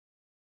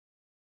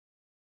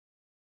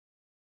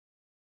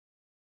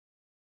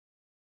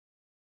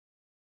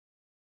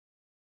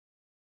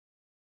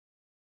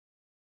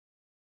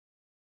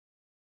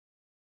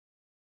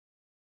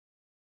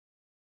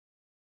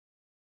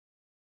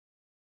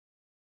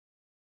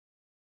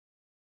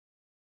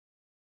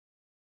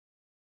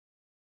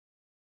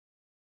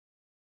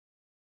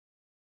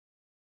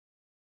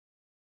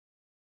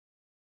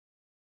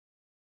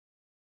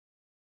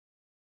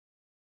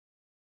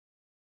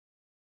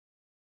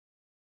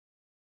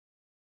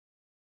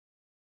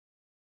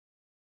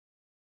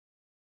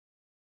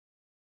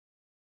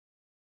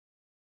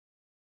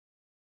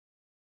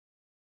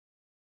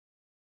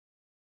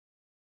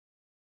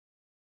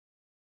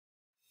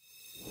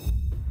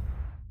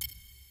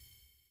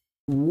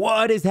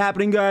What is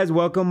happening, guys?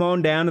 Welcome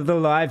on down to the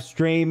live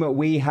stream.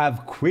 We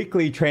have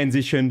quickly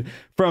transitioned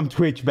from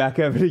Twitch back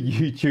over to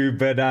YouTube,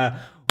 but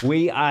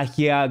we are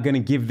here going to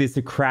give this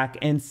a crack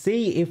and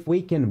see if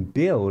we can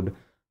build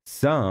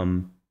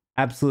some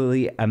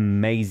absolutely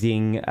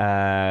amazing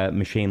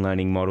machine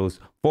learning models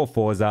for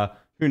Forza.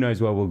 Who knows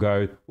where we'll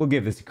go? We'll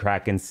give this a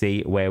crack and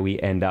see where we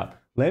end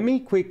up. Let me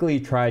quickly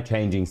try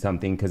changing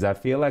something because I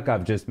feel like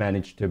I've just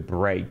managed to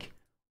break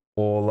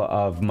all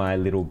of my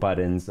little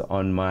buttons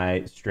on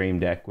my stream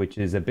deck, which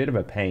is a bit of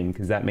a pain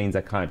because that means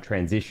I can't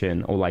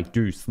transition or like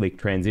do slick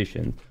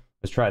transitions.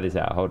 Let's try this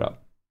out. Hold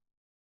up.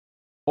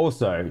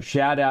 Also,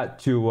 shout out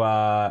to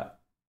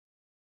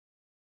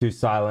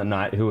Silent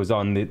Night, who was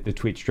on the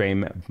Twitch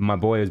stream. My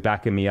boy was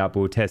backing me up.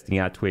 We were testing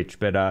out Twitch,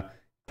 but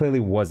clearly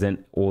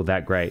wasn't all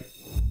that great.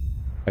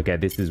 Okay,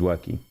 this is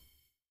working.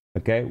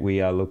 Okay, we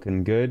are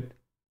looking good.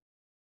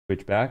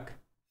 Switch back.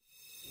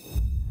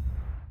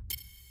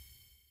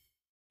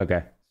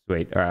 Okay,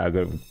 sweet. All right, I'll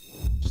go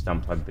just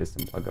unplug this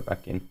and plug it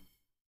back in.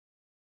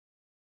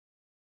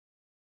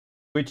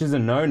 Which is a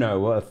no-no.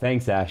 Well,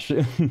 thanks, Ash.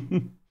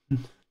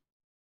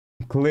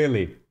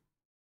 Clearly.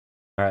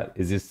 All right,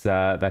 is this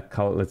that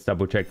color? Let's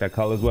double check that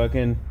color's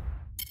working.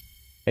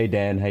 Hey,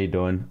 Dan, how you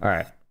doing? All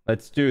right,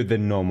 let's do the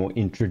normal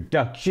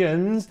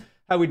introductions.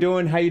 How we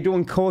doing? How you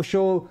doing,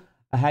 Kaushal?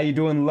 How you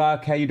doing,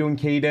 Luck? How you doing,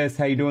 Kedas?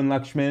 How you doing,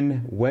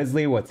 Lakshman?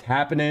 Wesley, what's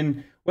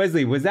happening?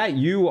 Wesley, was that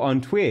you on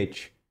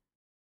Twitch?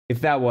 If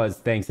that was,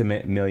 thanks a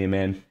million,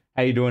 man.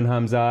 How you doing,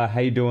 Hamza?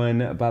 How you doing,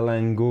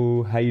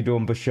 Balangu? How you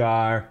doing,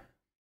 Bashar?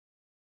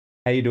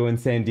 How you doing,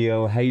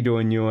 Sandil? How you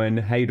doing, Ewan?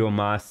 How you doing,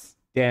 Mas?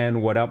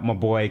 Dan, what up, my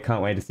boy?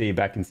 Can't wait to see you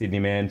back in Sydney,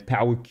 man.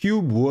 Power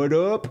Cube, what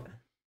up?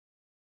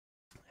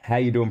 How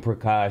you doing,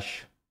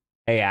 Prakash?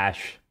 Hey,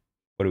 Ash.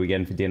 What are we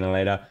getting for dinner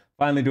later?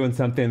 Finally doing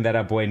something that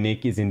our boy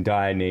Nick is in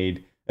dire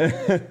need.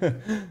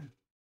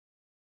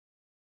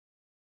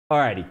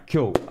 Alrighty,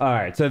 cool.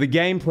 Alright, so the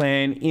game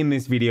plan in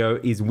this video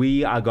is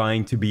we are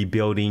going to be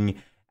building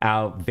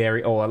our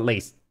or at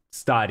least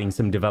starting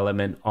some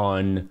development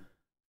on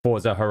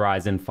Forza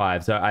Horizon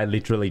 5. So I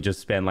literally just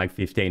spent like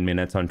 15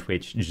 minutes on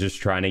Twitch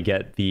just trying to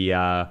get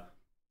the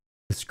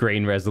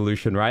screen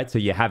resolution right. So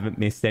you haven't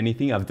missed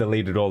anything. I've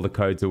deleted all the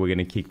code, so we're going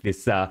to kick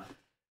this,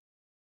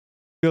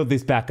 build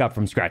this back up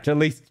from scratch. At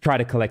least try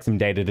to collect some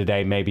data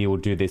today. Maybe we'll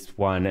do this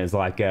one as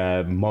like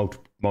a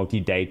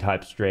multi-day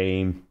type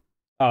stream.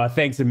 Oh,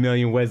 thanks a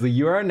million, Wesley.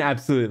 You're an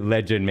absolute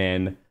legend,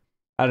 man.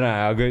 I don't know.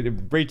 I'll go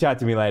reach out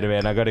to me later,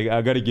 man. I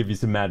gotta give you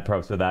some mad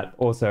props for that.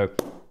 Also,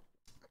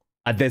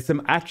 there's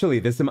some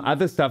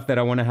other stuff that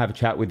I want to have a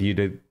chat with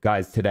you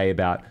guys today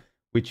about,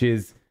 which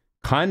is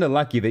kind of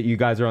lucky that you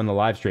guys are on the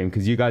live stream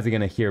because you guys are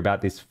gonna hear about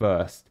this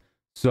first.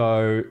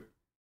 So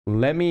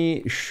let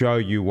me show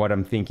you what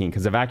I'm thinking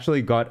because I've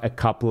actually got a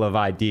couple of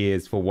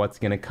ideas for what's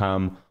gonna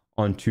come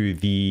onto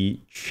the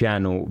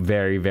channel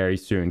very, very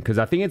soon because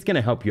I think it's going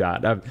to help you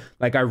out.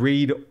 I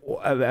read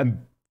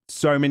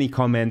so many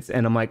comments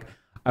and I'm like,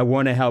 I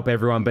want to help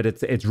everyone, but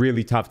it's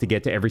really tough to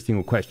get to every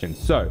single question.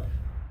 So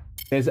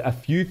there's a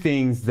few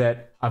things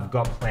that I've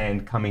got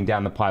planned coming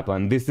down the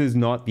pipeline. This is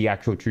not the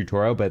actual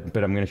tutorial, but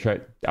I'm going to show.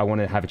 I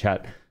want to have a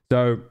chat.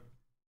 So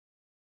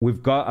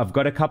I've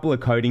got a couple of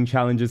coding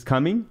challenges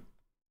coming.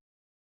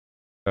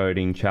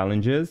 Coding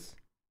challenges.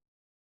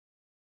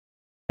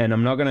 And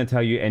I'm not going to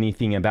tell you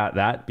anything about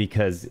that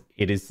because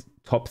it is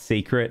top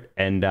secret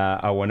and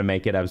I want to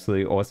make it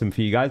absolutely awesome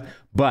for you guys.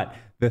 But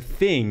the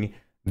thing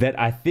that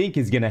I think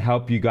is going to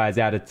help you guys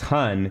out a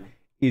ton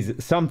is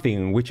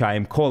something which I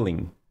am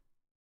calling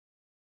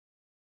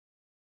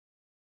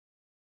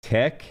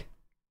Technic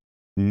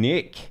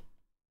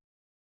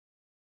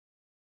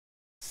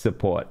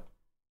support.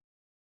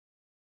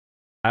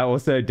 I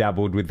also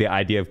dabbled with the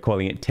idea of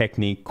calling it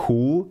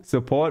technical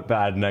support, but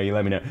I don't know, you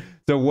let me know.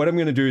 So what I'm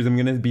going to do is I'm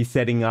going to be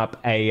setting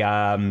up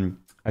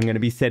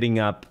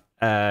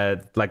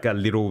like a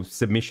little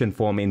submission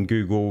form in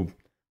Google. I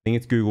think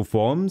it's Google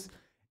Forms.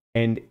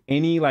 And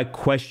any like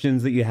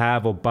questions that you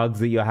have or bugs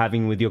that you're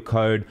having with your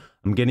code,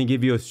 I'm going to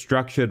give you a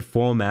structured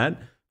format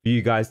for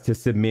you guys to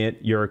submit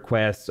your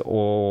requests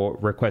or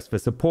requests for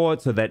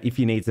support so that if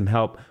you need some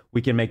help,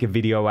 we can make a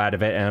video out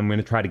of it. And I'm going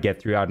to try to get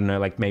through, I don't know,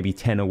 like maybe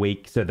 10 a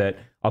week so that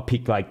I'll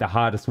pick like the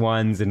hardest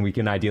ones and we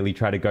can ideally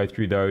try to go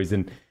through those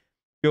and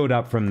build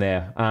up from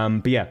there.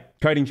 But yeah,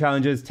 coding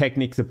challenges,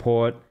 Technic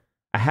support.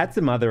 I had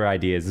some other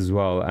ideas as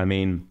well. I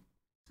mean,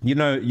 you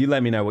know, you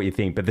let me know what you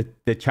think, but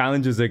the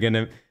challenges are going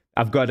to,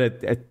 I've got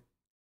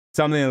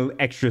something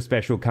extra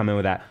special coming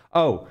with that.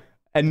 Oh,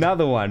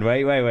 another one.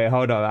 Wait,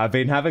 hold on. I've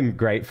been having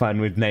great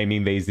fun with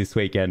naming these this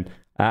weekend.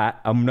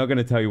 I'm not going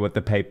to tell you what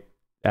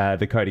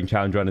the coding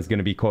challenge one is going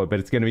to be called,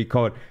 but it's going to be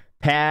called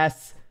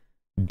Pass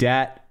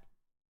Dat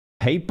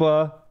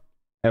Paper,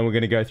 and we're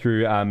going to go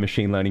through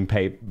machine learning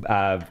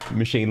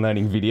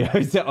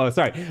videos. Oh,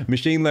 sorry,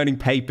 machine learning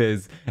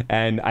papers,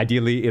 and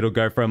ideally it'll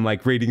go from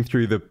like reading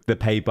through the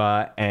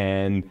paper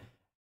and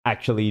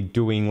actually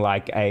doing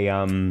like a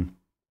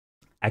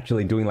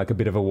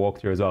bit of a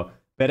walkthrough as well.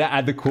 Better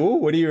add the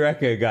cool. What do you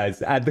reckon,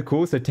 guys? Add the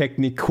cool. So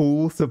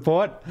technical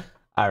support.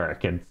 I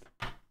reckon.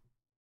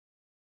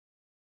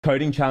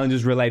 Coding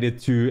challenges related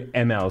to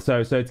ML. So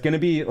it's going to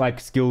be like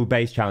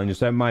skill-based challenges.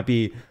 So it might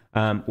be,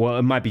 well,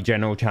 it might be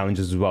general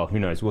challenges as well. Who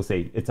knows? We'll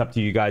see. It's up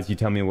to you guys. You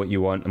tell me what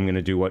you want. I'm going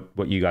to do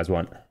what you guys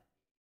want.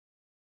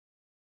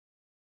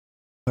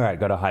 All right,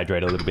 got to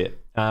hydrate a little bit.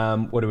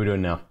 What are we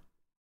doing now?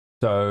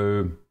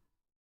 So,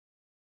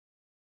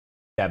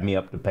 dab me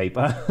up the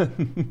paper.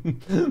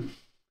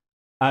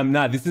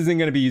 No, this isn't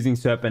going to be using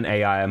Serpent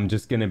AI. I'm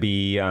just going to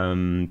be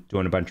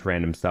doing a bunch of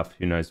random stuff.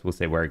 Who knows? We'll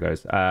see where it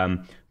goes.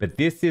 But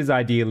this is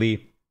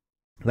ideally,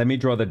 let me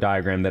draw the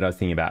diagram that I was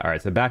thinking about. All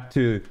right, so back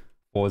to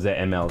Forza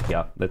ML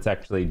here. Let's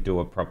actually do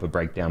a proper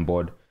breakdown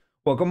board.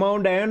 Welcome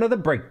on down to the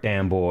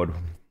breakdown board.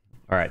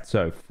 All right,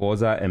 so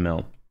Forza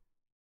ML.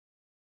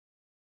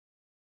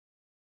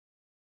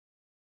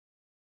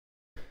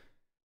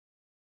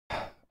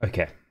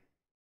 Okay.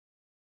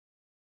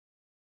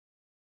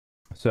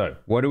 So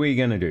what are we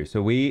going to do?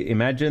 So we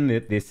imagine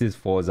that this is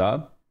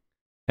Forza.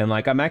 And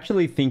like, I'm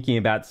actually thinking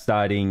about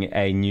starting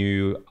a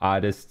new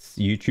artist's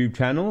YouTube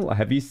channel.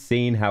 Have you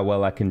seen how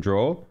well I can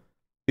draw?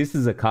 This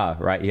is a car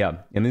right here.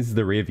 And this is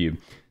the rear view.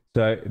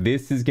 So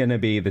this is going to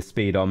be the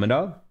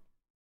speedometer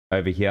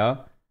over here.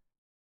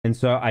 And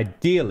so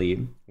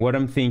ideally, what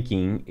I'm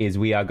thinking is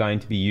we are going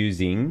to be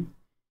using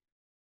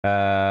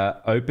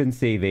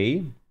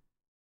OpenCV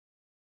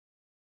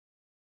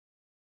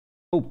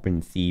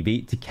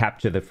to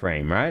capture the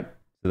frame, right?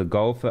 So the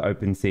goal for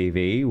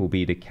OpenCV will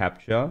be to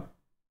capture.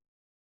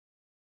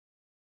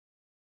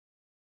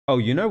 Oh,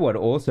 you know what?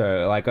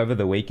 Also, like over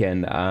the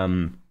weekend,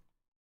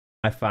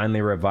 I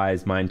finally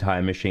revised my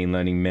entire machine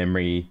learning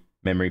memory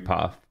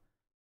path.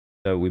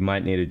 So we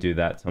might need to do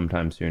that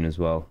sometime soon as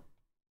well.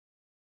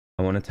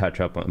 I want to touch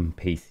up on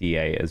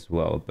PCA as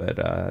well, but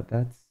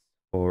that's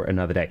for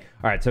another day.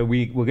 All right, so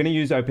we're going to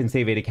use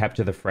OpenCV to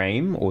capture the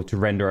frame or to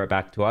render it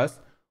back to us.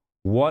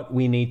 What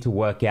we need to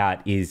work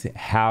out is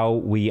how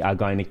we are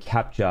going to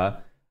capture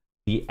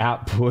the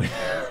output.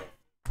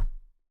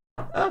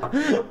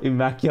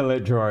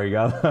 Immaculate drawing.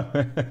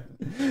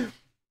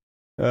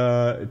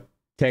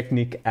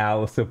 Technic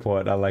owl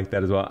support. I like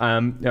that as well.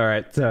 All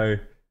right, so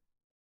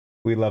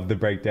we love the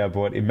breakdown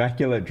board.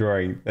 Immaculate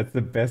drawing. That's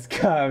the best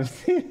car I've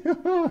seen.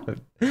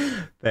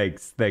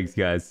 Thanks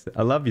guys.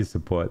 I love your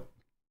support.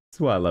 That's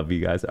why I love you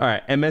guys. All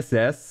right,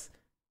 MSS.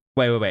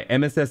 Wait.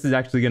 MSS is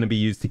actually going to be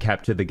used to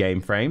capture the game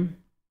frame.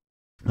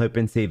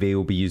 OpenCV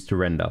will be used to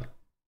render.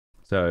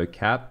 So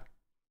cap,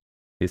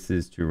 this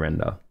is to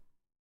render.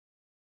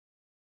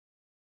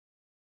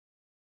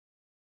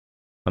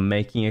 I'm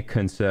making a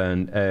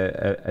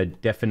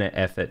definite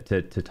effort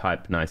to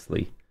type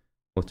nicely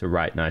or to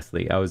write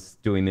nicely. I was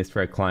doing this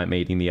for a client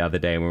meeting the other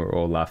day and we were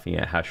all laughing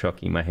at how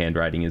shocking my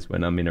handwriting is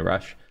when I'm in a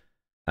rush.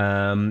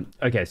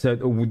 Okay, so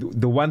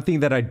the one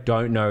thing that I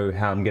don't know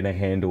how I'm going to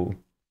handle.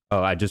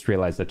 Oh, I just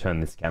realized I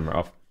turned this camera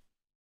off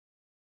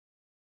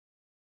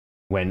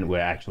when we're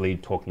actually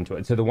talking to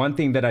it. So the one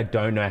thing that I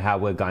don't know how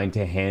we're going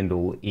to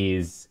handle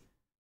is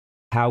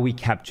how we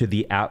capture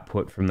the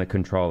output from the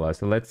controller.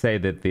 So let's say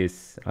that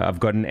this, I've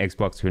got an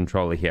Xbox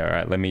controller here. All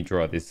right, let me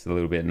draw this a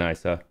little bit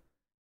nicer.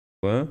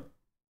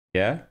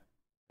 Yeah?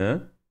 Huh?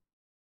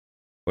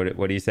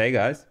 What do you say,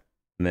 guys?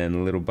 And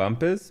then little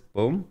bumpers,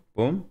 boom,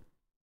 boom.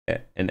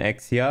 An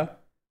X here,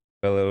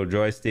 a little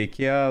joystick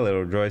here, a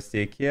little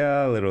joystick here,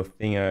 a little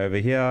thing over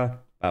here.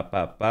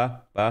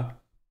 Ba.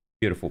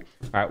 Beautiful.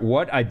 All right,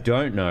 what I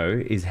don't know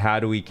is how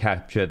do we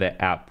capture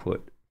the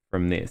output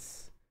from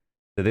this?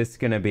 So this is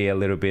going to be a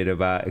little bit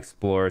of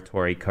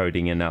exploratory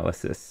coding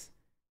analysis. Is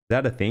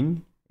that a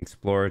thing?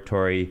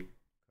 Exploratory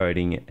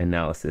coding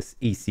analysis,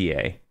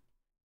 ECA.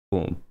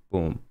 Boom,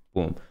 boom,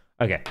 boom.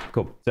 Okay,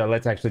 cool. So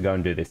let's actually go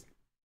and do this.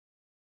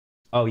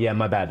 Oh yeah,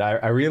 my bad.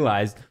 I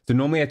realized, so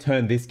normally I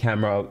turn this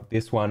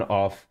one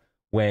off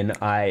when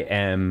I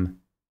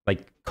am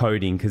like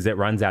coding because it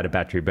runs out of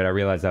battery, but I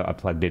realized I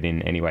plugged it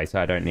in anyway,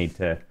 so I don't need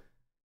to.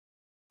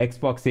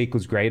 Xbox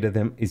is greater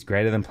than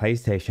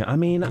PlayStation. I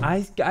mean,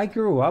 I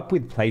grew up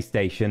with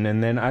PlayStation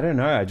and then I don't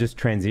know, I just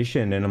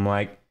transitioned and I'm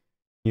like,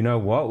 you know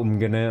what? I'm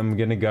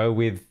gonna go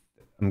with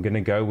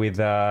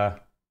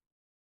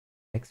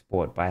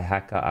Export by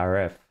Hacker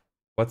RF.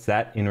 What's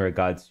that in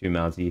regards to,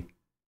 Mousy?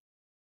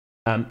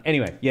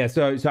 Anyway, yeah,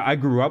 so I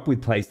grew up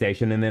with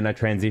PlayStation and then I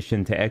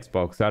transitioned to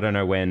Xbox. I don't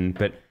know when,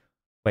 but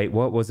wait,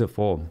 what was it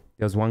for?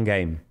 There was one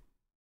game.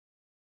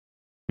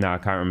 No, I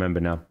can't remember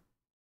now.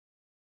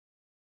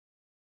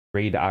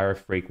 Read RF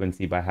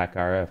frequency by Hack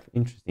RF.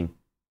 Interesting.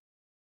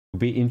 It'll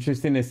be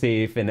interesting to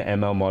see if an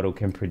ML model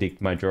can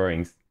predict my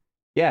drawings.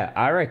 Yeah,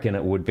 I reckon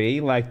it would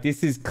be. Like,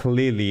 this is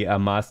clearly a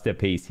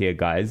masterpiece here,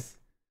 guys.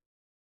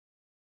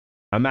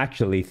 I'm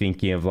actually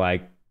thinking of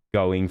like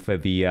going for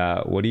the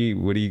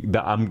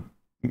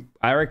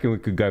I reckon we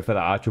could go for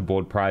the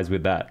Archibald Prize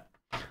with that.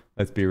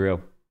 Let's be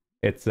real.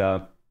 It's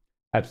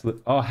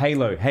absolute. Oh,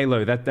 Halo.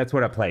 That's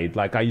what I played.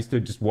 Like I used to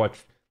just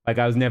watch. Like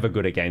I was never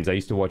good at games. I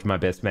used to watch my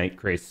best mate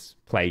Chris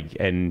play,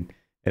 and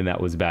that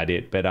was about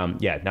it. But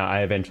yeah, no,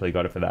 I eventually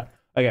got it for that.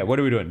 Okay, what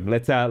are we doing?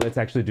 Let's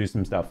actually do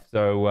some stuff.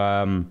 So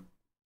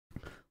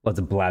lots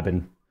of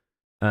blabbing.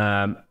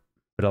 But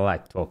I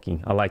like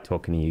talking. I like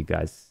talking to you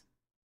guys.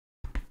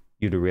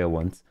 You the real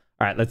ones.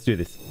 All right, let's do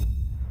this.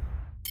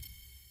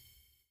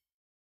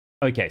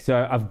 Okay,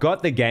 so I've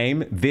got the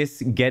game.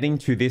 Getting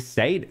to this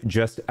state,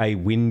 just a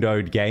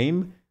windowed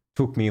game,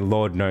 took me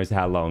Lord knows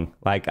how long.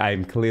 Like,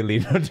 I'm clearly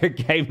not a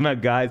gamer,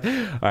 guys.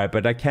 All right,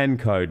 but I can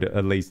code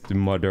at least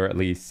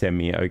moderately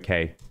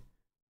semi-okay.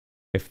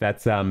 If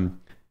that's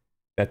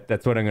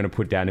that's what I'm going to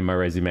put down in my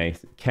resume.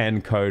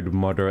 Can code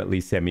moderately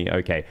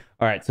semi-okay.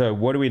 All right, so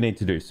what do we need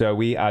to do? So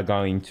we are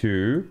going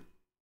to...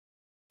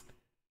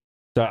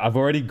 So I've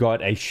already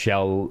got a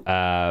shell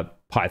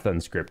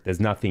Python script. There's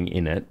nothing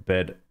in it,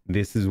 but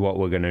this is what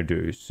we're going to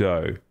do.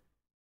 So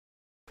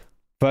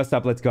first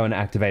up, let's go and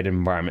activate an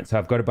environment. So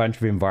I've got a bunch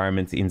of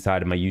environments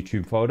inside of my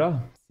YouTube folder.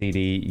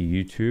 CD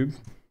YouTube.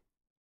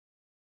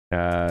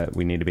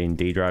 We need to be in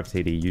D drive,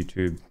 CD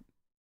YouTube,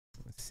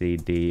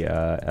 CD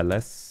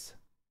ls.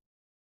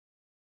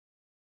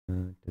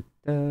 And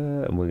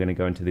we're going to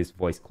go into this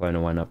voice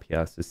cloner one up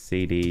here. So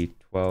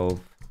CD12,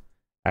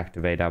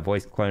 activate our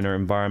voice cloner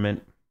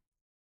environment.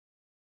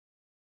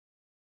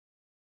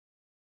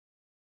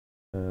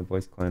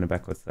 Voice cloner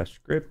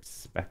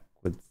 /scripts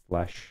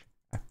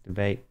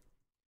 /activate.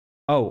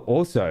 Oh,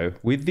 also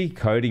with the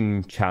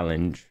coding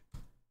challenge,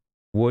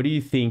 what do you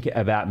think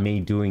about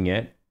me doing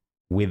it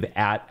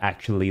without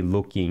actually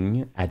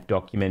looking at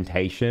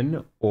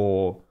documentation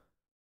or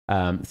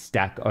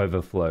Stack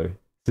Overflow?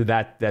 So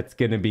that's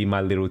going to be my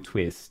little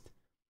twist.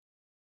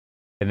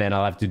 And then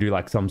I'll have to do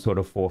like some sort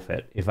of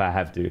forfeit if I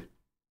have to.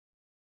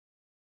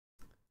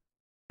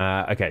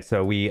 Okay,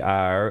 so we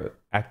are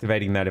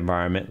activating that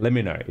environment. Let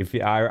me know if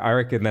I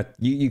reckon that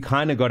you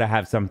kind of got to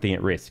have something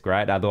at risk,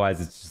 right?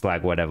 Otherwise, it's just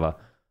like whatever.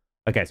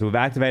 Okay, so we've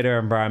activated our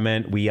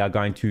environment. We are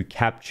going to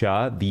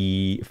capture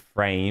the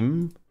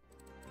frame.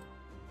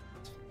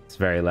 It's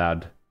very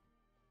loud.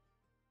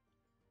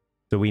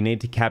 So we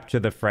need to capture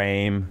the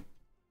frame.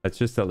 Let's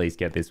just at least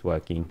get this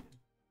working.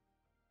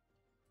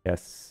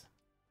 Yes.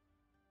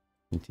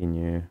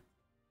 Continue.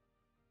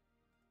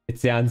 It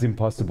sounds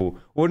impossible.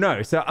 Well,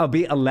 no, so I'll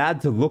be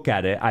allowed to look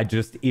at it.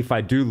 If I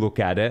do look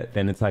at it,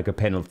 then it's like a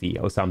penalty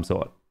or some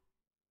sort.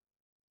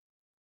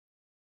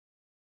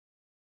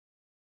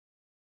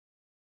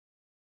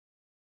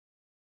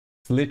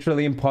 It's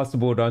literally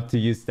impossible not to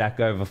use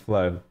Stack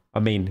Overflow. I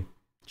mean,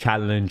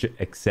 challenge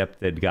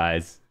accepted,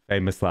 guys.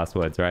 Famous last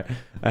words, right?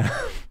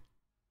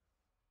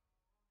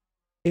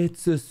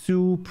 It's a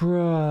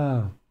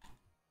Supra.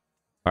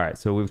 All right,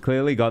 so we've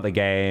clearly got the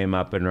game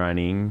up and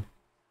running.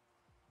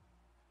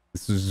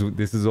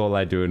 This is all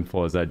I do in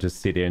Forza. Just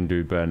sit here and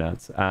do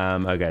burnouts.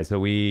 Okay, so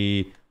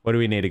what do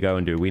we need to go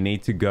and do? We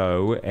need to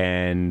go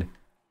and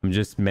I'm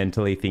just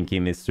mentally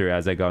thinking this through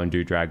as I go and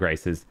do drag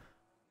races.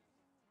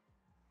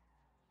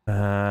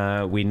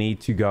 We need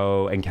to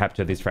go and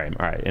capture this frame.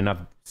 All right, enough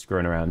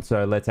screwing around.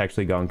 So let's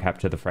actually go and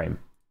capture the frame.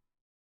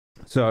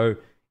 So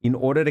in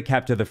order to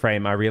capture the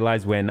frame, I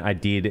realized when I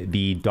did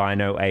the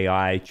Dino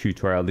AI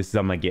tutorial, this is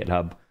on my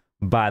GitHub,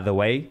 by the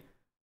way.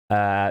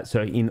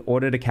 So in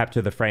order to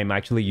capture the frame, I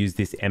actually use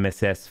this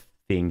MSS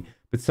thing.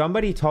 But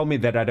somebody told me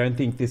that I don't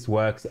think this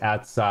works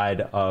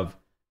outside of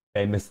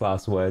famous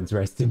last words,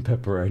 rest in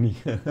pepperoni.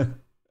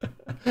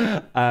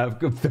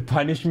 The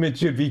punishment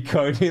should be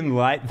code in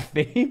light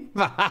theme.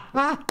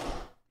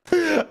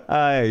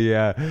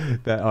 Yeah,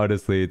 that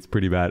honestly, it's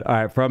pretty bad. All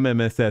right, from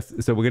MSS.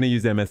 So we're going to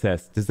use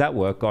MSS. Does that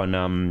work on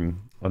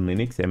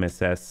Linux?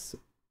 MSS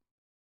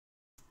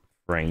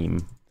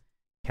frame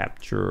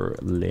capture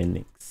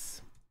Linux.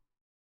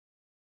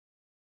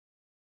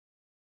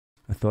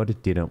 I thought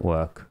it didn't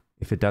work.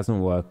 If it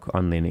doesn't work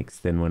on Linux,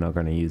 then we're not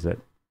going to use it.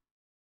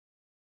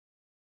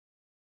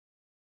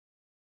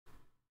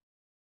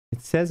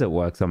 It says it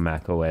works on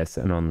Mac OS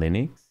and on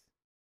Linux.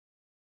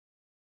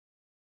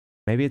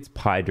 Maybe it's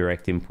Pi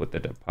direct input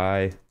that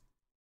Pi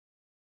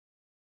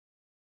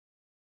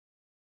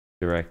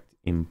direct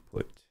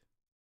input.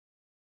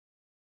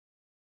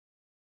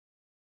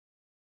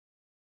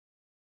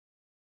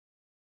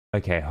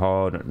 Okay,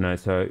 hold on. No,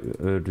 so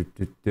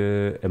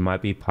it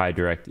might be Pi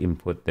direct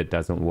input that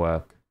doesn't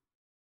work.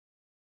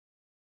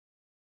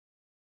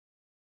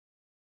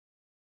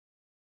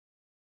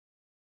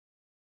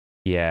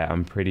 Yeah,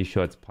 I'm pretty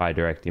sure it's Pi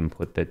direct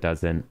input that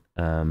doesn't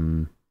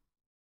work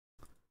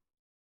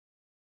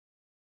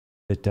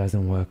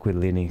with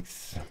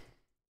Linux.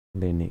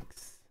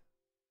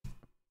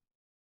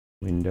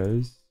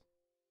 Windows.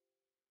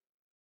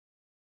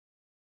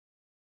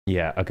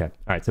 Yeah, okay. All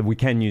right, so we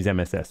can use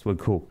MSS. We're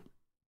cool.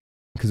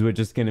 Because we're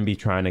just going to be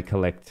trying to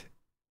collect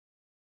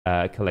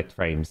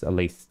frames at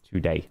least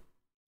today.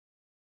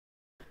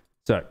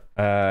 So,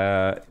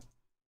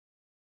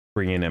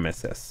 bring in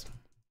MSS.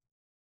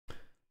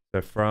 So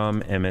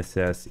from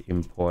MSS,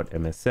 import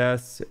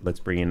MSS.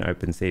 Let's bring in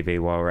OpenCV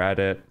while we're at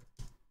it.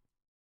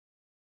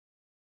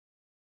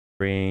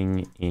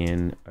 Bring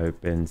in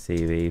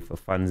OpenCV for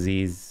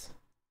funsies.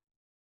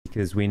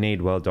 Because we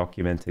need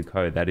well-documented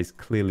code. That is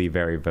clearly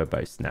very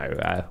verbose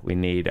now. We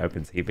need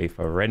OpenCV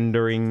for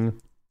rendering.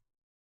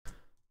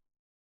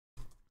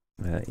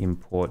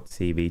 import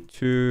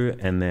CV2,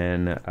 and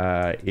then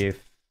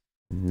if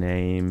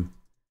name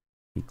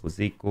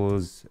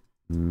equals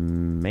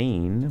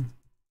main.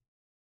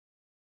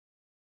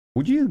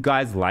 Would you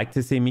guys like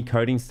to see me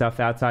coding stuff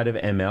outside of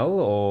ML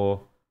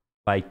or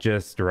like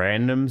just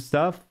random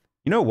stuff?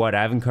 You know what?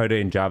 I haven't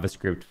coded in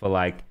JavaScript for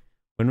like,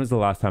 when was the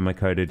last time I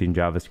coded in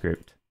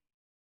JavaScript?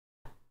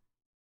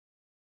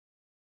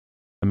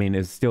 I mean,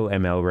 it's still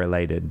ML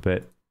related,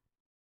 but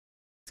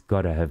it's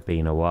got to have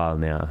been a while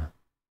now.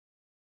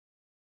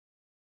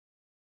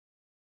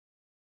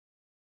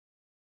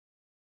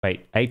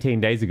 Wait, 18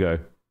 days ago.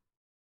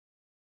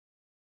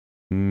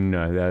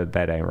 No,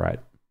 that ain't right.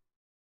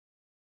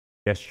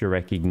 Gesture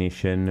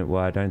recognition.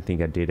 Well, I don't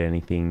think I did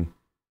anything.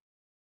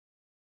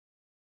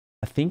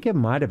 I think it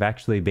might have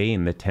actually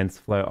been the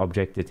TensorFlow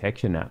object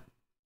detection app.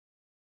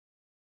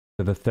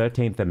 So the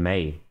 13th of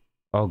May.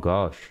 Oh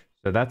gosh.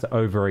 So that's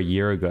over a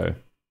year ago.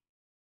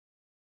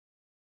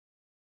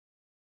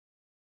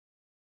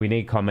 We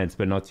need comments,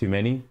 but not too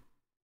many.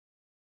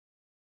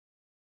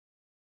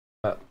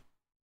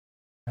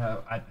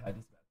 iPad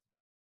is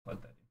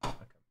plug that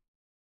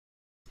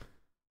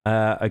in.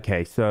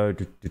 Okay, so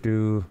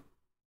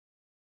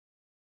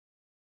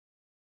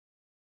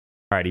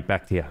alrighty,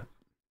 back to you.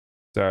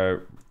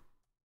 So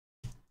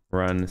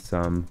run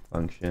some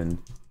function.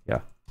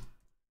 Yeah,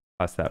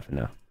 pass that for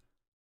now.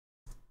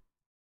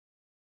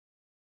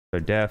 So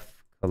def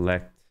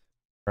collect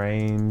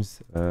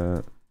frames.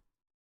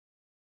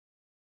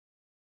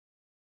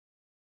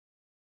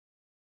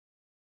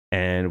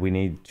 And we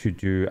need to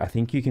do, I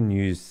think you can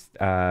use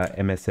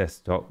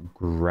mss.grab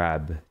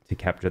to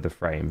capture the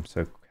frame.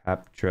 So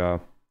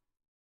capture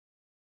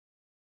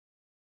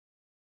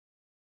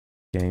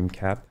game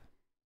cap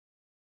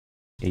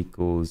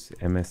equals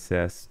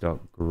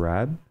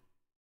mss.grab.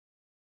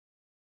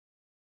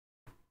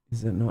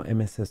 Is it not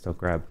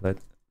mss.grab?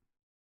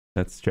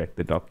 Let's check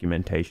the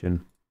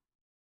documentation.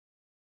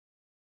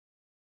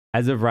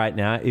 As of right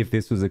now, if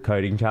this was a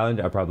coding challenge,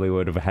 I probably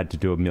would have had to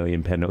do a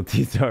million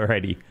penalties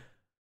already.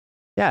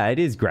 Yeah, it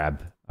is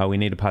grab. Oh, we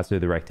need to pass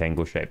through the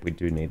rectangle shape. We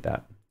do need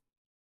that.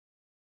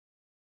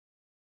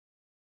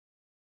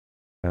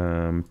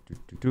 We're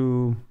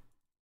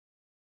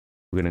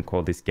going to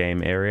call this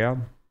game area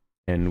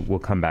and we'll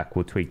come back.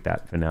 We'll tweak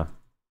that for now.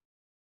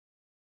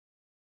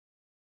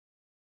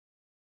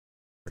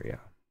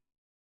 Area.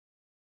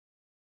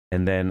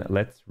 And then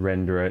let's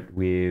render it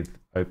with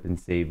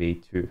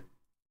OpenCV2.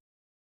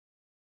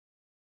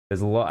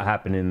 There's a lot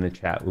happening in the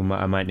chat.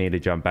 I might need to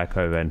jump back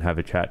over and have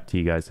a chat to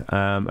you guys.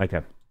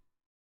 Okay.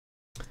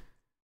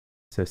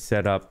 So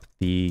set up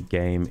the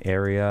game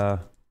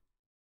area.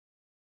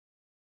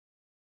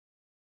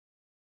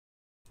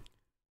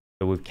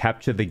 So we've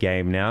captured the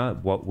game now.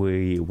 What do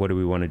we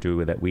want to do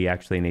with it? We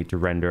actually need to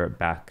render it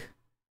back.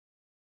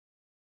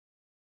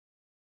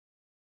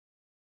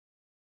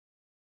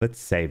 Let's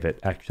save it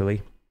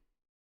actually.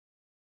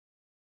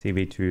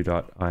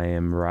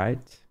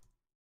 cv2.imwrite.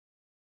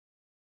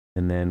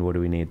 And then what do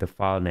we need? The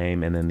file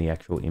name and then the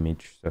actual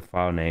image. So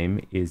file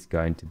name is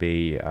going to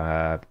be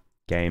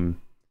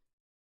game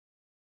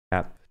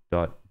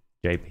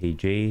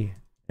app.jpg.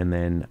 And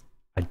then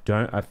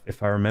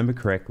if I remember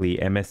correctly,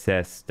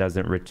 MSS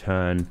doesn't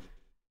return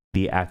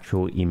the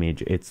actual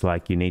image. It's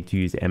like you need to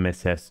use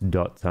MSS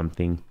dot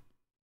something.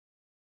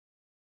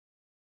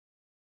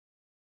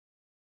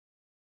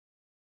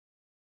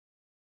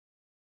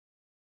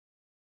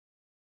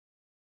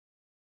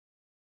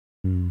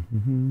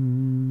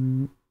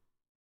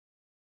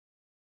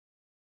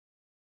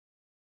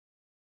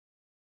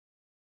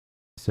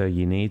 So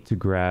you need to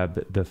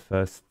grab the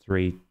first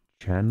 3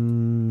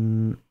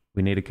 channels.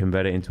 We need to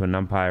convert it into a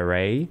NumPy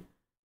array.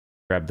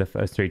 Grab the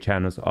first 3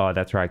 channels. Oh,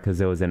 that's right, because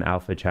there was an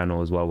alpha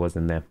channel as well,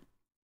 wasn't there?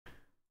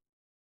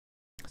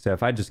 So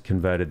if I just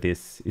converted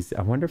this,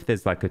 I wonder if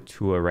there's like a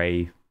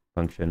toArray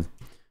function.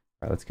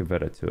 All right, let's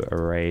convert it to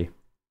array.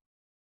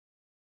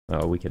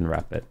 Oh, we can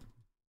wrap it.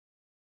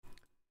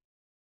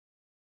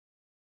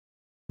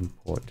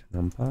 Import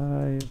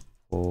NumPy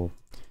for...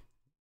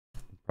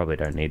 Probably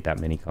don't need that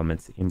many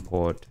comments.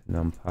 Import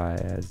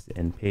NumPy as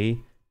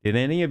NP. Did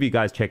any of you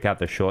guys check out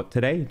the short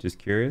today? Just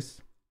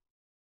curious.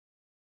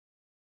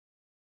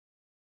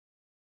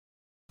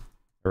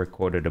 I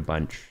recorded a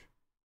bunch.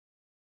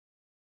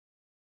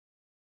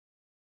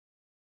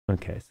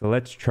 Okay, so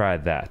let's try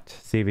that.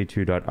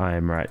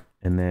 cv2.imwrite.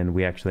 And then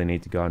we actually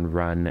need to go and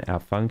run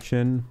our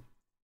function.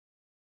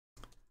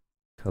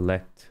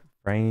 Collect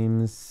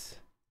frames.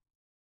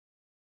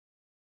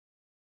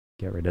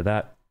 Get rid of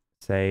that.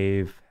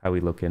 Save. How are we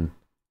looking?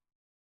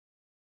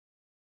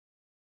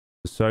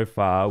 So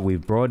far,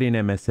 we've brought in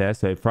MSS.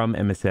 So from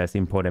MSS,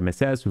 import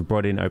MSS. We've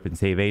brought in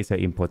OpenCV, so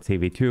import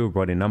CV2. We've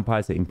brought in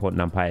NumPy, so import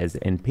NumPy as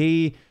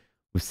NP.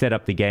 We've set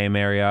up the game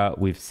area.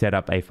 We've set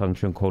up a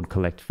function called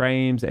collect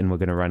frames, and we're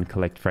going to run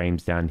collect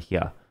frames down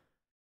here.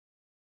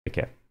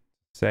 Okay.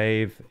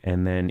 Save.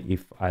 And then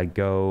if I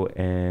go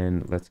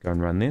and let's go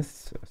and run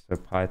this. So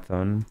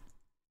Python.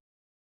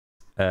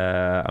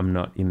 I'm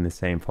not in the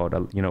same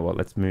folder. You know what?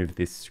 Let's move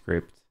this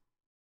script.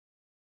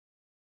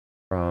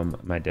 from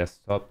my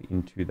desktop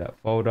into that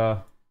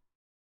folder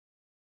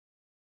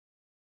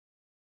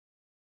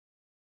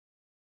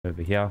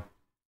over here.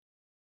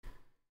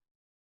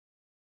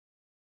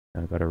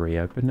 I've got to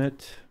reopen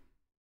it.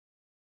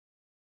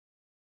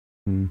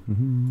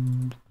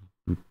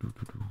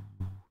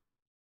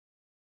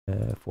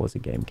 Forza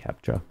game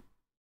capture.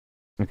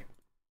 Okay.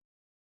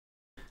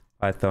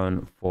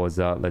 Python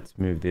Forza. Let's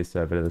move this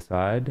over to the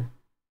side.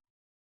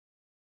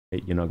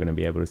 You're not going to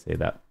be able to see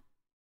that.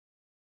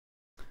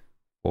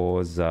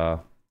 Forza.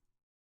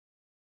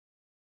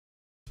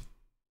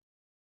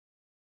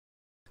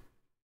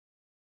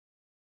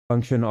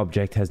 Function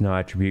object has no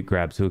attribute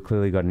grab, so we've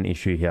clearly got an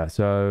issue here.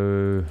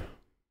 So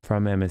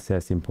from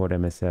MSS, import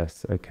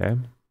MSS. Okay.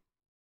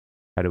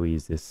 How do we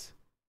use this?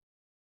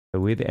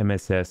 So with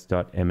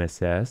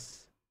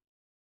MSS.MSS,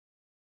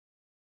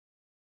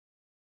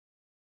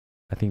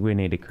 I think we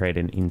need to create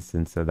an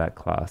instance of that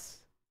class.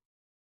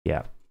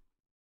 Yeah.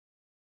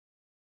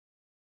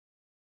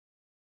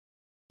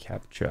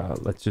 Capture.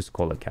 Let's just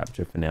call it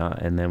capture for now.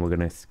 And then we're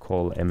going to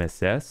call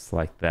MSS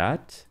like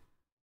that.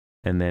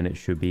 And then it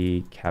should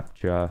be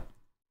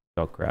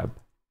capture.grab.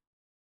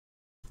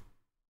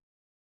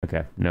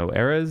 Okay, no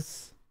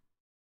errors.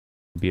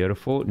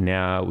 Beautiful.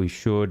 Now we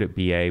should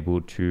be able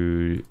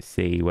to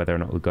see whether or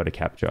not we've got a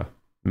capture.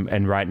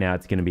 And right now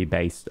it's going to be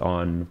based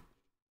on,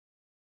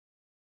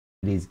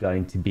 it is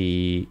going to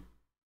be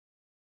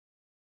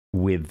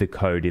with the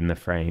code in the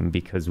frame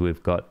because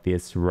we've got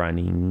this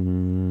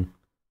running,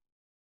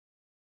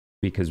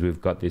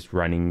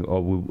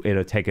 or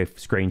it'll take a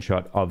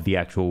screenshot of the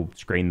actual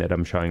screen that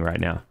I'm showing right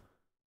now.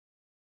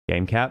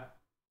 Game cap.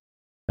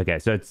 Okay,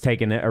 so it's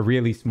taken a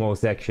really small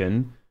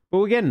section, but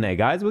we're getting there,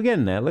 guys. We're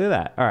getting there. Look at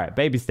that. All right,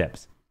 baby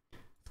steps.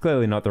 It's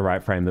clearly not the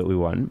right frame that we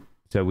want.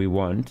 So we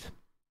want,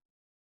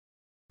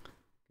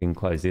 we can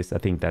close this. I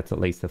think that's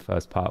at least the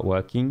first part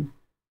working.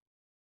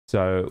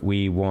 So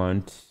we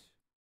want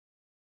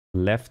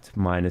left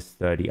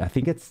 -30. I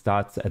think it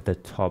starts at the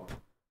top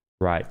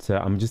right. So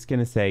I'm just going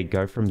to say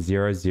go from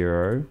 0,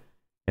 0,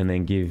 and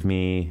then give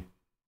me,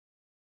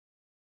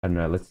 I don't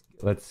know,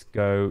 let's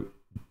go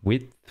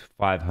width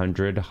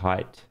 500,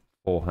 height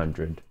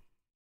 400.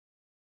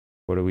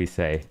 What do we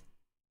say?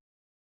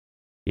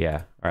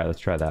 Yeah. All right, let's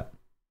try that.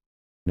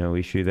 No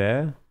issue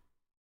there.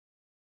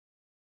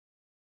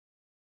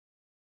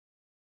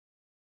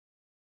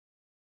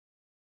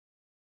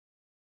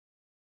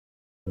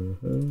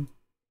 All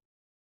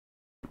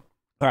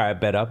right,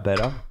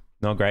 better.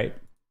 Not great.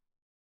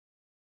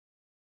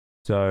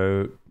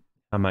 So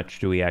how much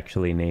do we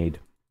actually need?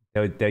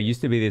 There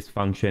used to be this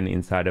function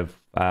inside of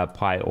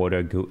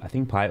PyAuto GUI, I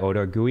think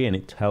PyAuto GUI, and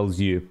it tells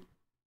you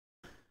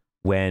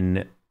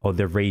when, or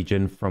the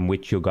region from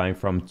which you're going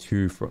from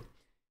to.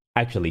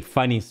 Actually,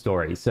 funny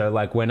story. So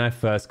like when I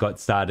first got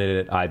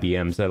started at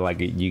IBM, so like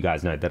you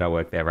guys know that I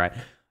work there, right?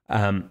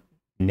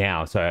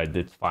 Now, so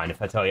it's fine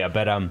if I tell you,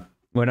 but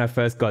when I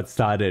first got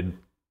started,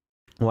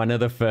 one of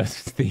the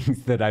first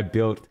things that I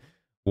built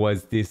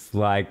was this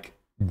like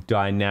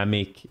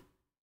dynamic,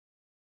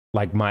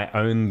 like my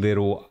own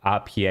little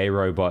RPA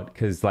robot,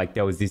 because like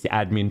there was this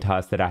admin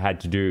task that I had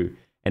to do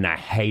and I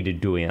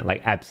hated doing it,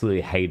 like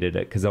absolutely hated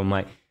it, because I'm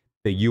like,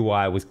 the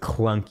UI was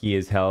clunky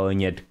as hell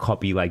and you had to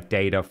copy like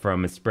data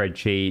from a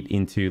spreadsheet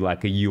into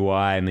like a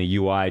UI, and the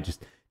UI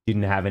just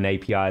didn't have an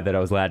API that I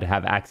was allowed to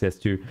have access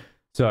to.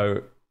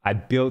 So I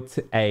built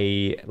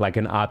like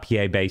an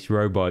RPA based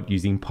robot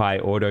using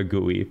PyAuto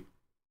GUI.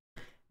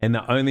 And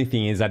the only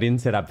thing is I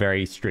didn't set up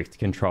very strict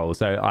controls.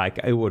 So like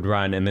it would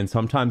run, and then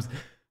sometimes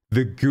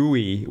the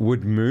GUI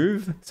would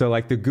move. So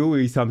like the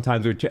GUI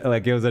sometimes would,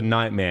 like it was a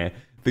nightmare.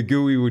 The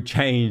GUI would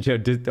change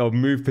or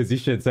move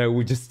position. So it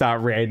would just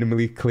start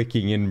randomly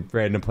clicking in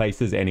random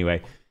places.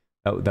 Anyway,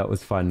 that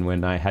was fun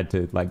when I had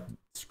to like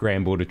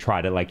scramble to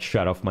try to like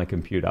shut off my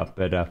computer.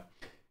 But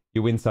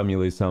you win some, you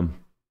lose some.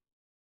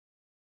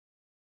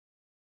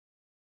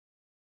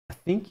 I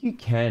think you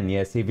can,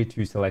 yeah,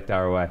 CV2 select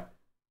ROI.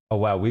 Oh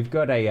wow, we've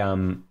got a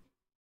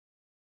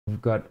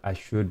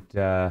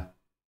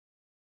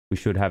we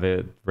should have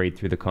a read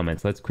through the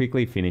comments. Let's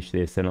quickly finish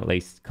this and at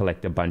least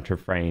collect a bunch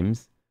of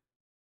frames.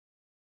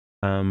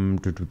 So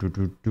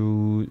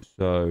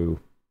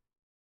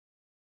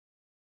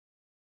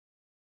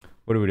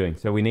what are we doing?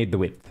 So we need the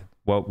width.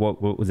 What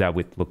was our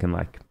width looking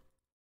like?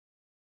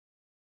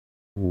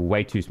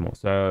 Way too small.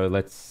 So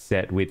let's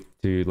set width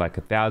to like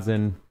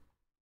 1,000.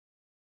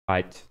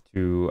 Height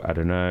to, I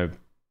don't know,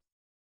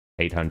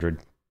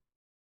 800.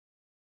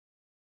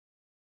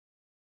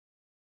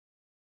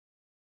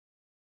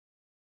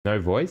 No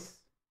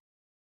voice?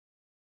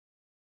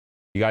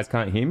 You guys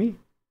can't hear me?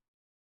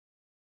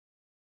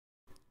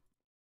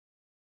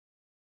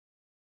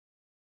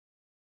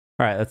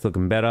 All right, that's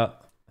looking better.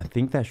 I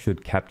think that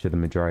should capture the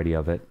majority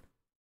of it.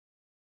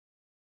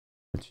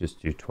 Let's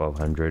just do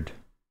 1,200.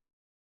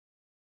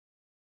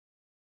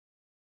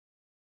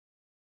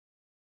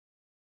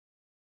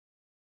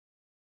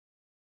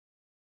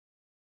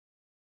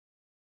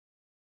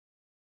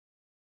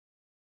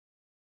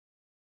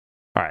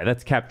 All right,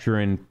 that's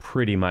capturing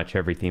pretty much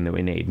everything that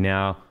we need.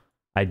 Now,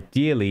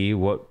 ideally,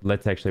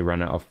 let's actually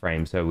run it off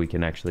frame so we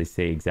can actually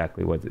see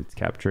exactly what it's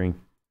capturing.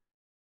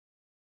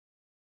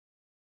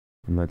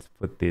 And let's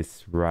put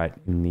this right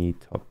in the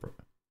top.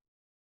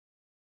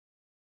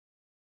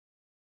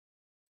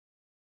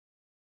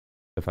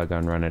 If I go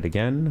and run it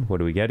again,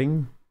 what are we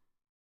getting?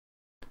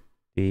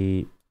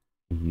 The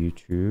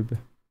YouTube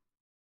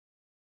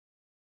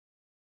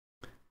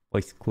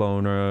voice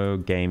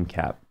cloner game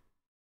cap.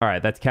 All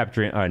right, that's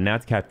capturing. Oh, now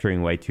it's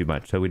capturing way too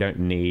much, so we don't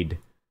need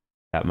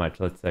that much.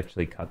 Let's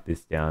actually cut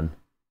this down.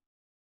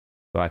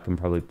 So I can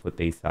probably put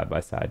these side by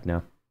side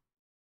now.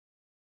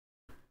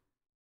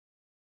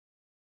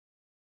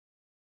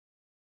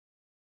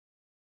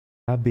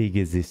 How big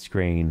is this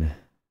screen?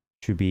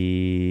 Should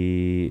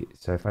be,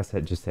 so if I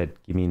just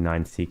said give me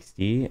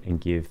 960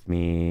 and give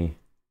me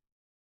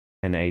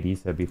 1080,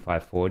 so it'd be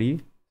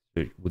 540.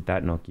 Would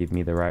that not give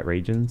me the right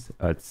regions?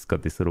 Oh, it's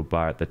got this little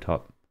bar at the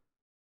top.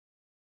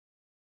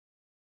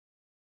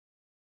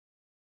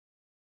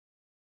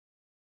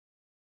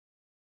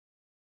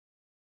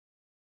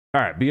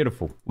 All right,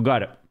 beautiful. We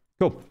got it.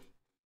 Cool. All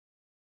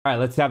right,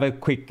 let's have a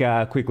quick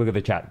look at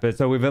the chat. But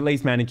so we've at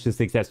least managed to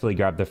successfully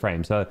grab the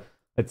frame. So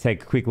let's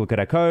take a quick look at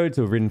our code.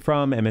 So we've written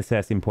from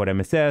MSS import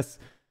MSS,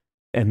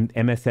 and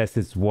MSS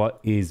is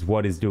what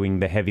is doing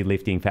the heavy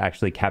lifting for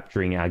actually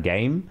capturing our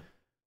game.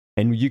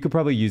 And you could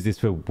probably use this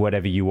for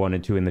whatever you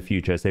wanted to in the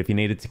future. So if you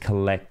needed to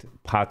collect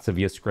parts of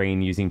your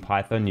screen using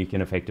Python, you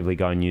can effectively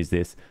go and use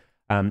this.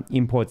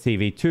 Import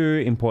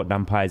CV2, import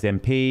NumPy's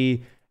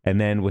MP, and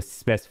then we're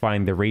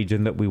specifying the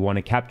region that we want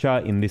to capture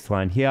in this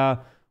line here.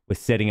 We're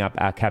setting up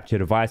our capture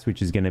device,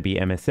 which is going to be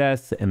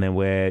MSS, and then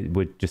we're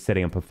just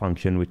setting up a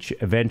function, which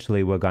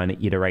eventually we're going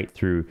to iterate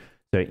through.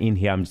 So in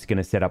here, I'm just going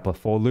to set up a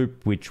for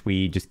loop, which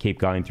we just keep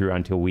going through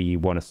until we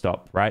want to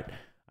stop, right?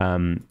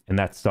 And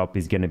that stop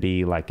is going to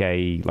be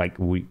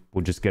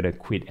we're just going to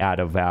quit out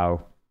of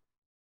our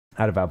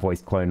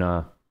voice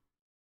cloner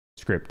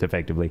script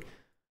effectively.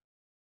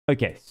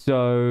 Okay,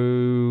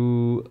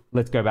 so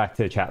let's go back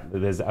to the chat.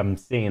 I'm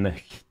seeing a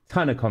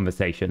ton of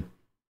conversation.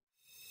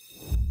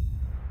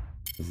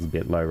 This is a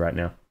bit low right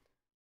now.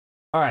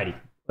 Alrighty,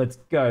 let's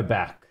go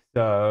back.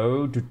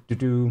 So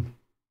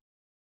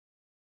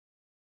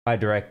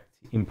direct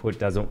input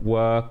doesn't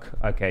work.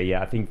 Okay,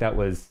 yeah, I think that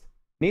was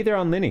neither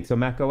on Linux or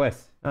Mac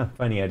OS. Ah,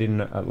 funny, I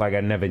didn't, I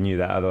never knew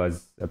that,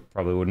 otherwise I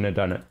probably wouldn't have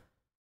done it.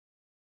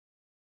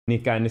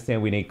 Nick, I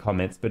understand we need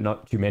comments, but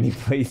not too many,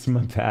 please.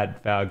 My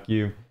bad,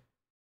 Falq.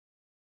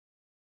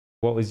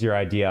 What was your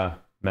idea,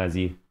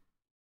 Mazzy?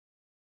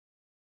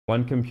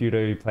 One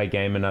computer you play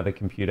game, another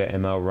computer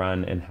ML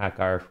run, and hack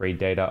RF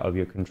data of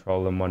your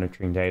controller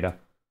monitoring data.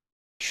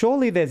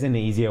 Surely there's an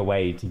easier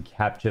way to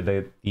capture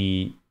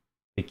the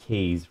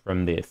keys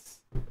from this.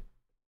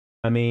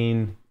 I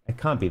mean, it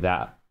can't be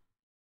that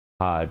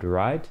hard,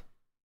 right?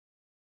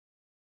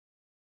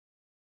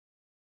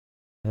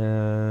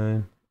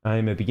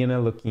 I'm a beginner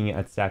looking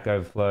at Stack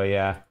Overflow,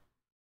 yeah.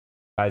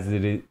 Guys,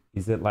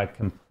 is it like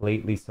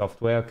completely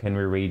software? Can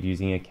we read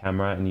using a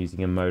camera and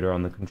using a motor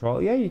on the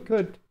controller? Yeah, you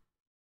could.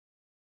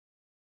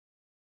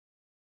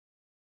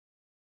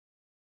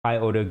 High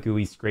auto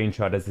GUI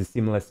screenshot has a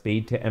similar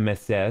speed to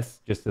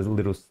MSS, just a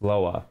little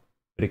slower,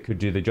 but it could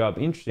do the job.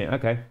 Interesting,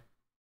 okay.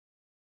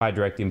 High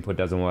direct input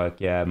doesn't work.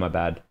 Yeah, my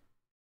bad.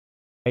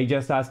 Hey,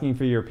 just asking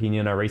for your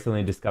opinion. I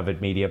recently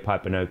discovered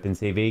MediaPipe and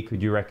OpenCV.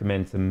 Could you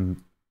recommend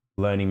some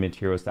learning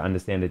materials to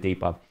understand it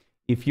deeper?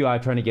 If you are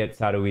trying to get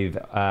started with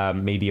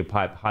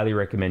MediaPipe, highly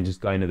recommend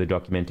just going to the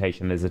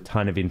documentation. There's a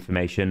ton of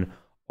information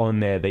on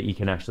there that you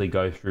can actually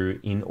go through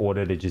in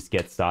order to just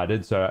get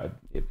started. So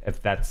if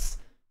that's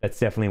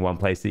definitely one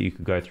place that you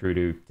could go through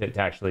to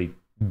actually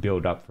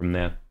build up from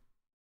there.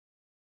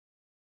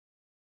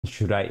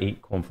 Should I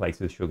eat cornflakes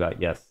with sugar?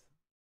 Yes.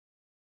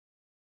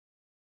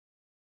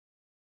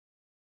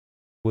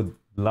 Would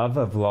love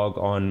a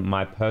vlog on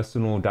my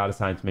personal data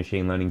science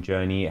machine learning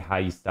journey, how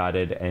you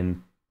started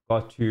and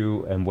got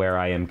to, and where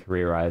I am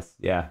career-wise.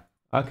 Yeah.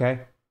 Okay.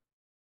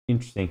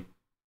 Interesting.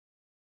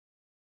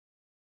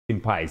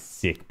 Simpai is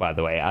sick, by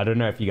the way. I don't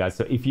know if you guys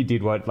saw, if you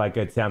did what, like,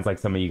 it sounds like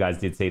some of you guys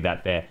did see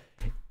that there.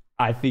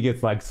 I think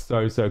it's like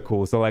so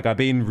cool. So like I've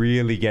been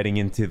really getting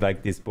into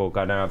like this book.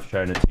 I know I've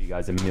shown it to you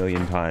guys a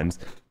million times,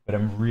 but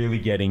I'm really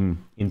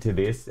getting into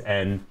this,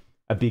 and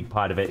a big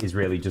part of it is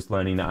really just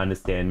learning to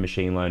understand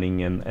machine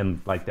learning and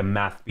like the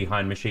math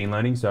behind machine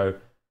learning. So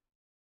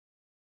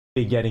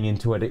be getting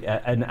into it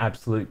an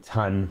absolute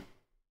ton.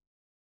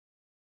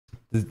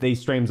 These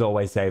streams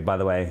always save, by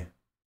the way.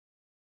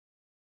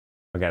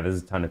 Okay,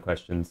 there's a ton of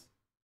questions.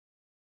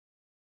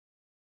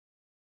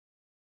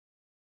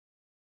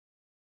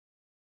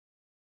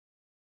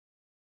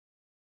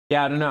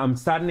 Yeah, I don't know. I'm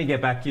starting to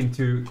get back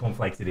into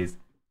cornflakes. It is.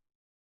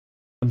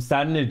 I'm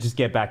starting to just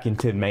get back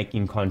into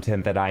making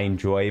content that I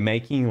enjoy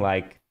making,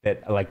 like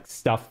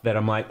stuff that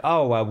I'm like,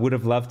 oh, I would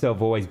have loved to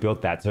have always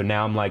built that. So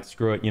now I'm like,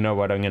 screw it. You know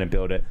what? I'm going to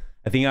build it.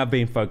 I think I've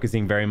been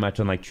focusing very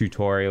much on like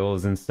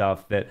tutorials and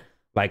stuff that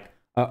like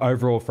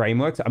overall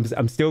frameworks.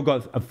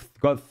 I've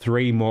got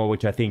 3 more,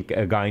 which I think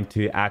are going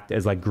to act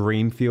as like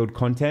greenfield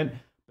content.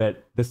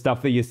 But the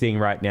stuff that you're seeing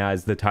right now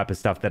is the type of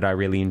stuff that I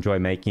really enjoy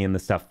making, and the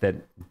stuff that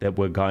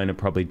we're going to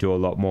probably do a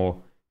lot more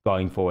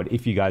going forward.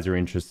 If you guys are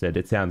interested,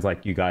 it sounds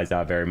like you guys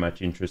are very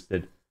much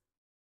interested.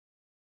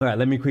 All right,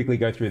 let me quickly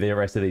go through the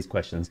rest of these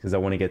questions because I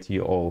want to get to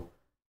you all.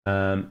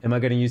 Am I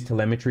going to use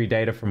telemetry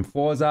data from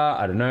Forza?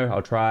 I don't know.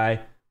 I'll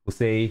try. We'll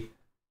see.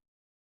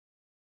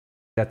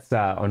 That's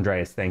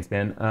Andreas. Thanks,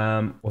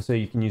 man. Also,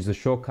 you can use the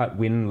shortcut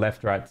win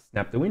left, right,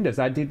 snap the windows.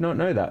 I did not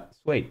know that.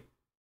 Sweet.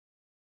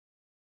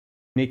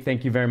 Nick,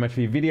 thank you very much for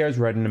your videos.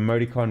 Wrote an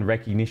emoticon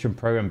recognition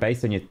program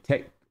based on your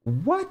tech.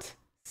 What?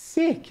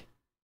 Sick.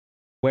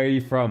 Where are you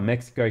from?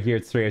 Mexico. Here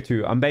it's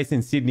 302. I'm based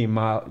in Sydney.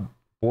 My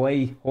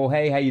boy,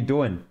 Jorge, how you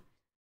doing?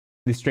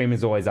 This stream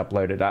is always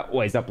uploaded. I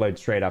always upload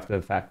straight after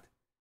the fact.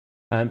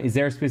 Is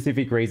there a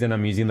specific reason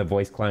I'm using the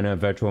voice cloner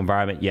virtual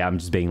environment? Yeah, I'm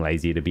just being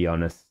lazy, to be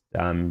honest.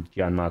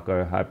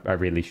 Gianmarco, I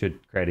really should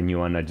create a new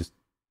one. I just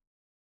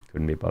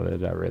couldn't be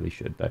bothered. I really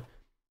should, though.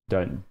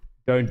 Don't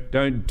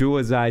do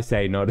as I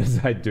say, not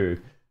as I do.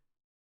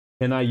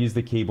 Can I use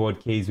the keyboard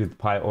keys with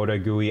Pi Auto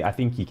GUI? I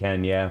think you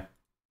can, yeah.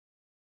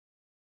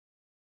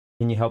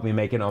 Can you help me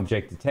make an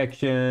object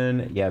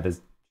detection? Yeah,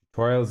 there's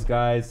tutorials,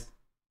 guys.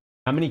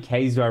 How many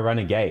Ks do I run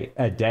a day?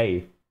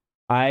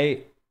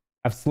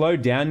 I've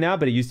slowed down now,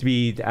 but it used to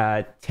be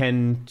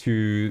 10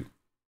 to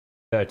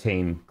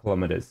 13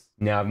 kilometers.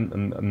 Now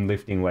I'm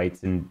lifting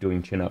weights and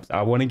doing chin-ups.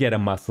 I want to get a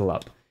muscle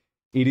up.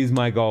 It is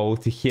my goal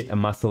to hit a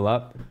muscle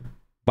up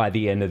by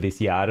the end of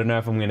this year. I don't know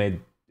if I'm going to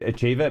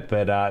achieve it,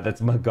 but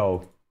that's my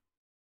goal.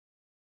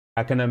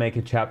 How can I make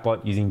a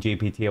chatbot using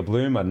GPT or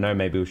Bloom? I don't know.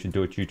 Maybe we should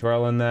do a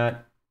tutorial on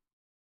that.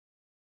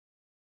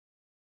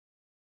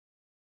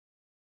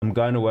 I'm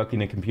going to work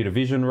in a computer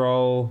vision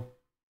role.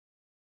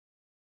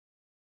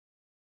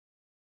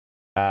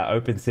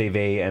 Open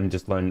CV and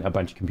just learn a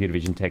bunch of computer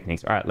vision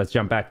techniques. All right, let's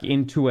jump back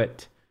into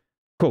it.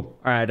 Cool.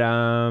 All right.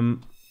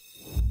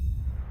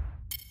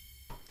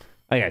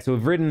 Okay, so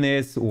we've written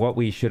this. What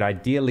we should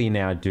ideally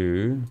now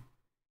do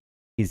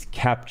is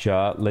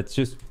capture. Let's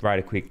just write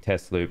a quick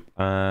test loop.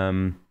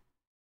 4x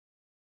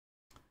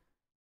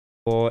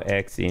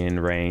in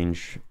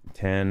range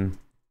 10.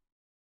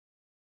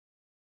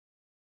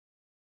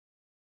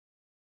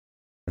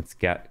 Let's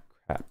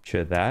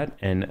capture that,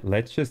 and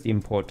let's just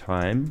import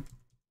time,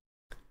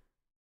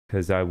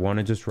 because I want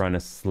to just run a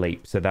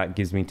sleep. So that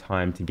gives me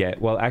time to get,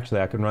 well,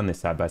 actually I can run this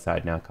side by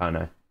side now, can't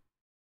I?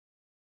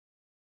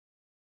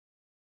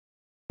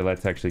 So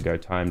let's actually go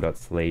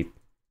time.sleep.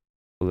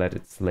 We'll let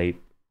it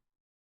sleep.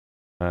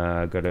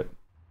 Got it.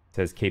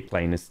 Says keep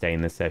playing to stay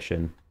in the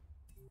session.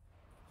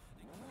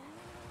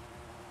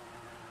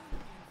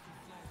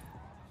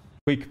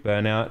 Quick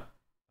burnout.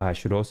 I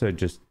should also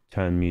just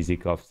turn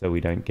music off so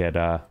we don't get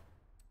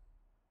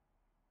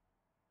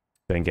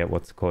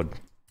what's it called?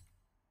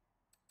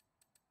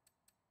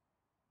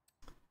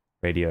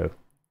 Radio.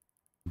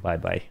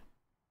 Bye.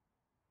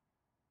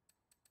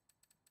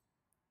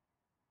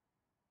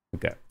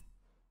 Okay.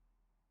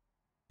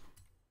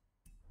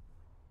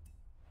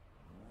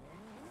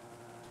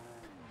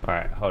 All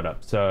right, hold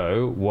up.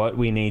 So what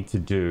we need to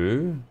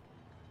do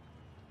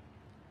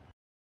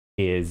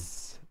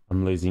is,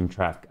 I'm losing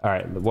track. All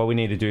right, what we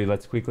need to do,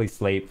 let's quickly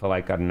sleep for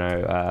like, I don't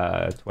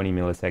know, 20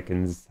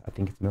 milliseconds. I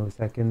think it's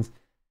milliseconds.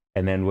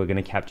 And then we're going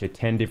to capture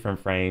 10 different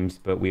frames,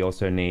 but we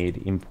also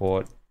need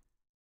import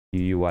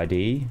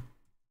UUID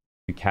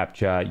to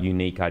capture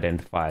unique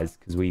identifiers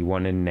because we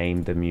want to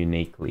name them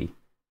uniquely.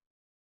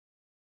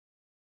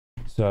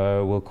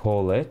 So we'll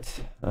call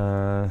it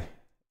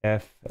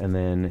F and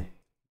then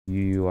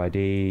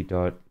UUID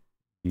dot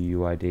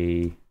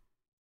UUID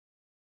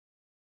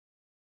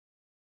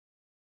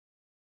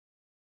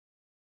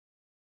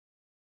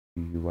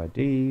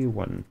UUID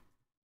 1.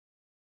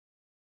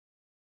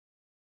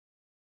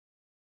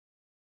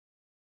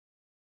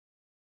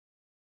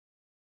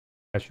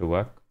 That should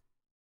work.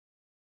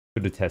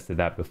 Could have tested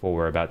that before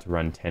we're about to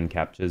run 10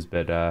 captures,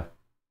 but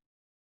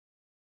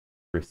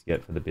risk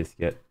it for the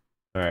biscuit.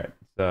 All right,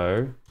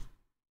 so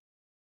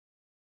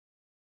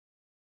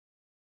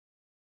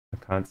I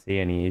can't see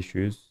any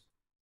issues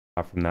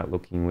apart from that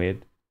looking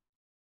weird.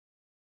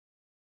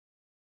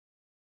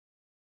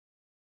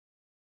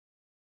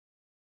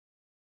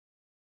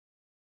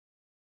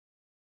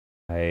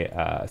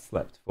 I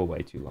slept for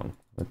way too long.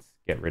 Let's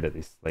get rid of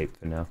this sleep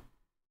for now.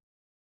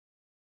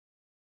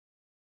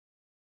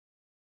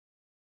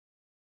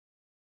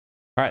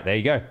 All right, there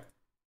you go.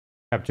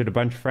 Captured a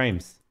bunch of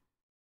frames.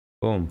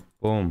 Boom,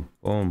 boom,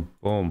 boom,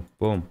 boom,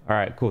 boom. All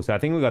right, cool. So I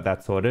think we got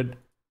that sorted.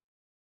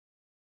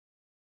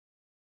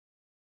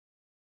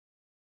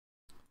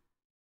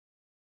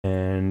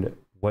 And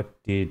what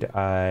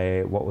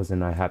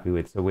wasn't I happy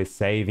with? So we're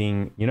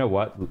saving, you know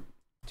what?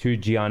 To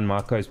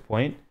Gianmarco's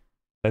point,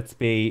 let's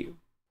be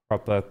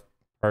proper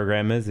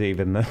programmers,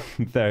 even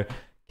though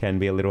can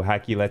be a little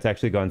hacky. Let's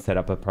actually go and set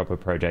up a proper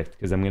project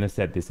because I'm going to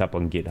set this up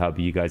on GitHub.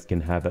 You guys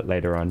can have it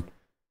later on.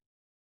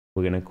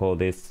 We're going to call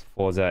this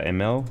Forza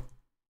ML.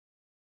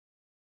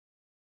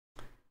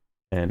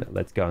 And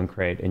let's go and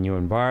create a new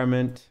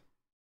environment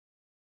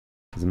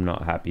because I'm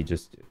not happy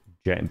just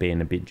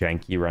being a bit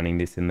janky running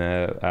this in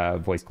the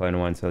voice cloner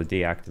one. So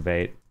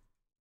deactivate.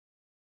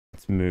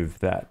 Let's move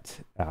that,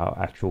 our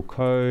actual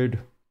code.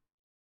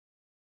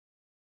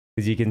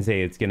 As you can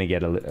see, it's going to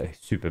get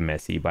super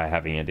messy by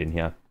having it in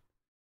here.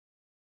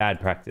 Bad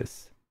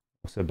practice.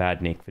 Also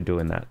bad Nick for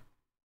doing that.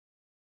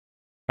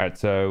 All right,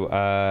 so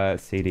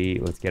cd,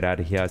 let's get out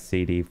of here,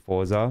 cd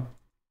Forza.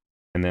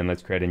 And then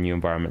let's create a new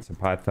environment. So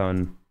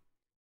Python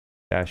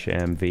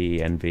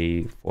 -mv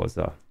nv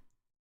Forza.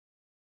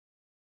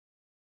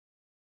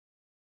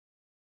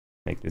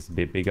 Make this a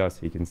bit bigger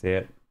so you can see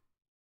it.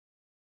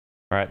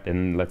 All right,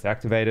 then let's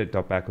activate it.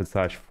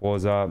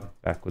 /Forza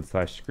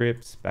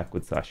 /scripts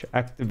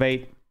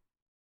 /activate.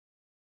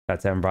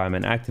 That's our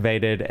environment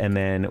activated. And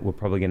then we're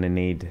probably going to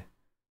need,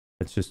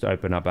 let's just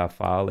open up our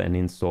file and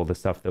install the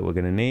stuff that we're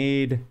going to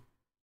need.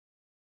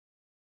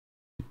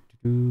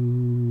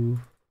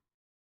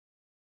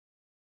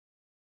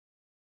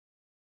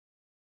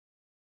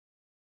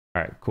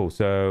 All right, cool.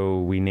 So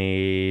we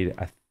need,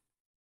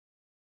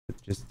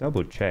 just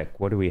double check.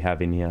 What do we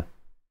have in here?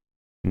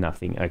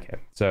 Nothing. Okay.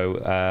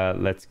 So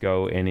let's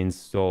go and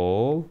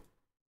install.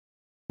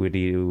 We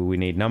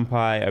need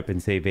NumPy,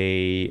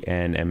 OpenCV,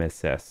 and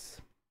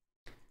MSS.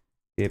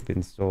 Pip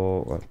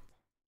install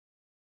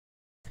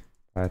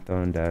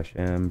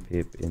Python-m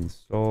pip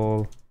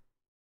install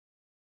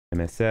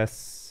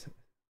MSS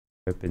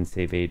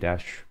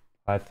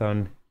OpenCV-Python.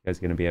 You guys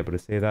are going to be able to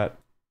see that.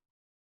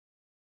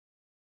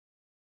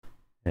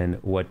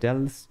 And what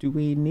else do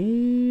we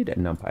need?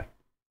 NumPy.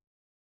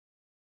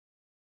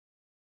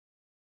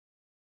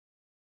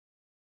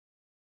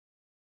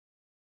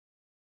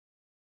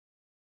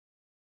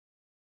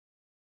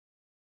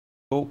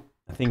 Cool.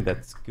 I think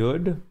that's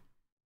good.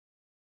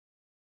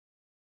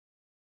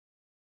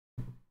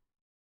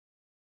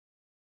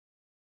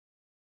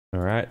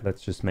 All right,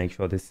 let's just make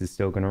sure this is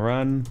still going to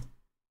run.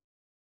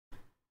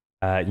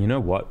 You know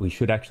what? We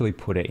should actually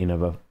put it in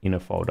a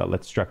folder.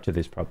 Let's structure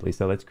this properly.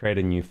 So let's create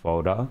a new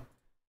folder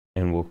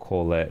and we'll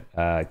call it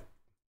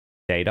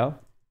data.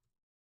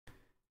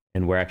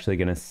 And we're actually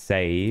going to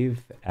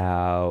save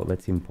our,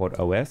 let's import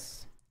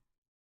OS.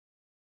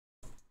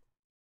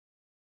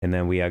 And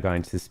then we are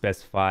going to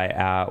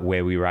specify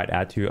where we write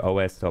out to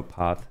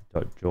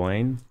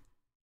os.path.join.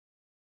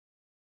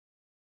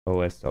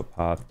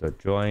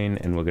 os.path.join,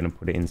 and we're going to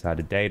put it inside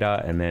of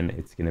data, and then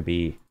it's going to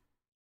be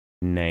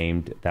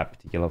named that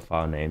particular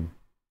file name.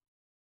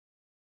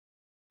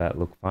 That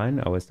look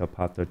fine?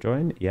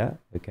 os.path.join. Yeah,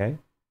 okay.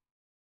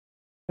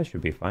 That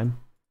should be fine.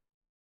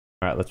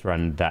 All right, let's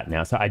run that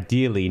now. So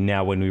ideally,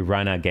 now when we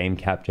run our game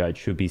capture, it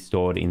should be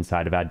stored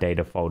inside of our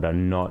data folder,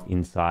 not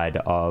inside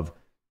of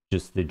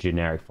just the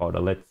generic folder.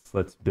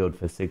 Let's build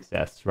for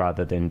success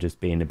rather than just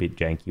being a bit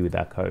janky with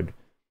our code.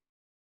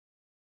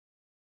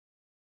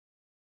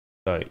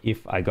 So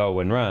if I go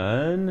and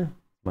run,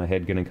 my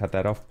head going to cut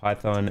that off,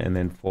 Python, and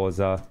then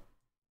Forza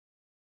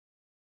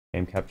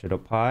game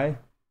capture.py.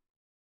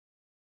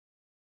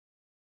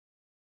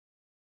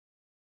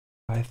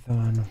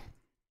 Python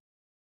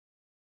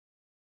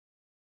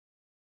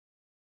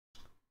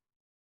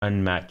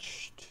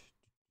unmatched.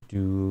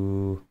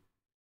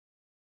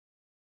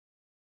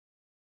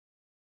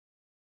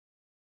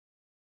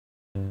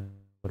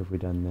 What have we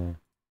done there?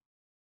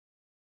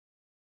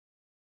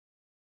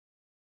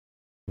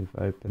 We've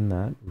opened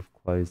that, we've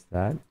closed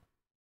that.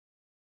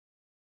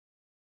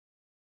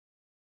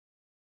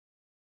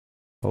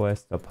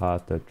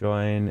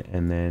 os.path.join,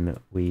 and then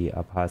we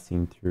are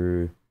passing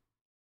through.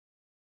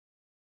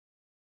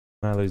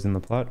 Am I losing the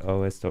plot?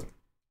 os.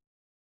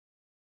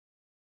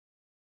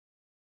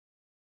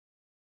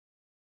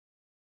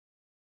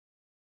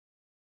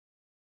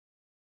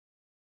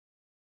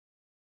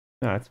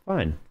 No, it's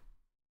fine.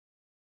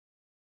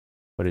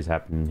 What is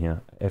happening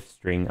here? F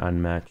string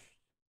unmatched.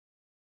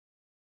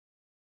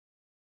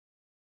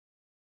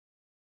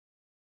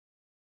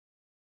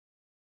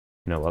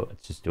 You know what?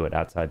 Let's just do it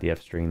outside the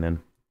F string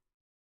then.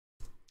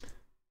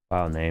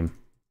 File name.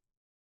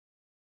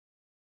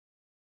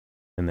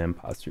 And then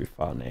pass through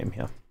file name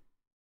here.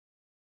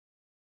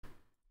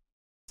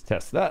 Let's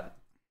test that.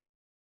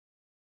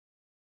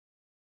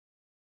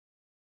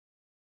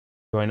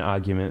 Join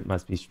argument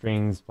must be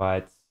strings,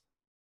 bytes.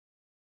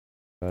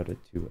 Got it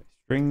to a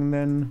string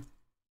then.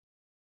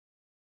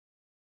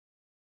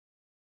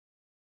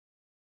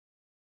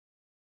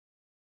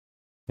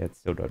 Yeah, it's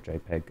still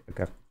 .jpeg.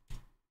 Okay.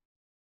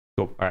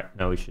 Cool. All right,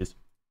 no issues.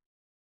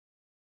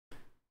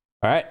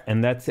 All right,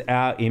 and that's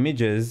our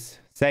images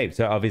saved.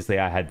 So obviously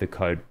I had the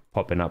code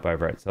popping up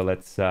over it. So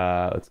let's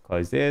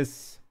close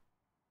this.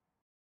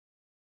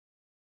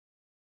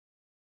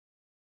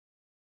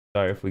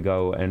 So if we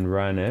go and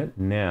run it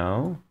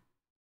now,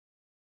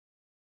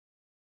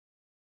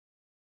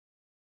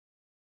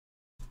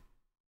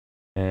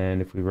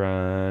 and if we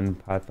run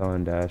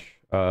Python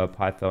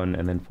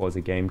and then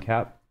Forza game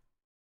cap,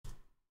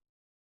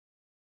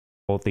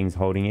 all things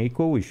holding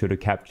equal, we should have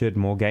captured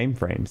more game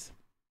frames.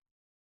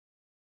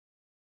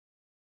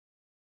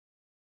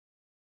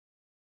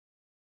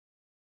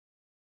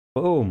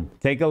 Boom,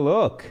 take a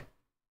look.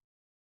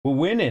 We're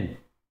winning.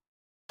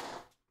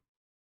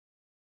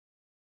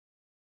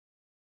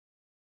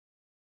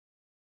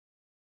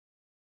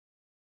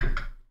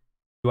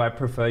 Do I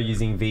prefer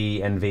using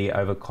V and V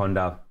over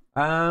Conda?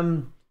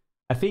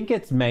 I think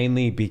it's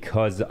mainly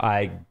because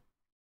I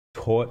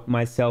taught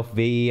myself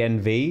V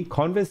and V.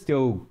 Conva's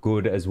still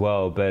good as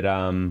well, but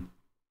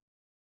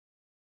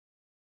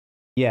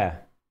yeah.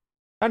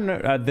 I don't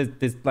know.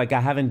 There's like I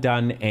haven't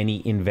done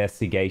any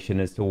investigation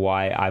as to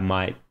why I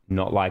might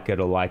not like it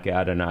or like it.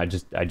 I don't know. I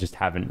just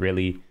haven't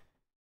really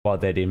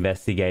bothered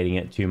investigating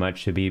it too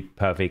much, to be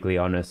perfectly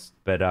honest.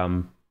 But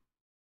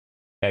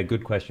yeah,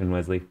 good question,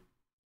 Wesley.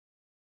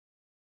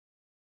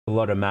 A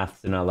lot of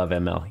maths and I love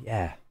ML.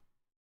 Yeah.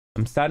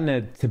 I'm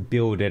starting to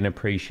build an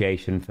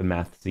appreciation for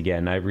maths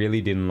again. I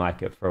really didn't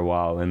like it for a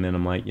while, and then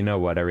I'm like, you know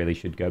what? I really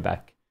should go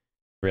back,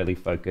 really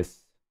focus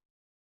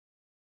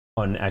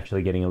on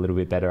actually getting a little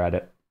bit better at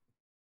it.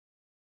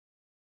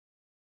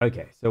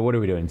 Okay, so what are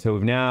we doing? So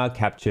we've now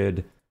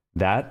captured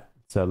that.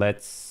 So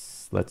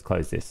let's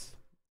close this.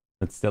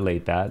 Let's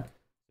delete that.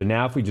 So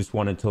now if we just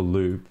wanted to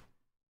loop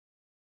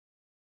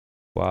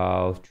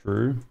while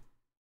true.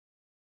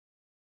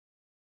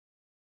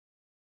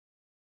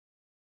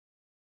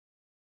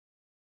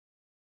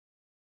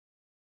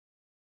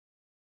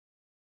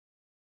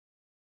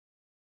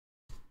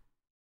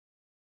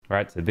 All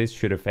right, so this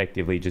should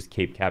effectively just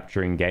keep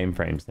capturing game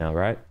frames now,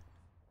 right?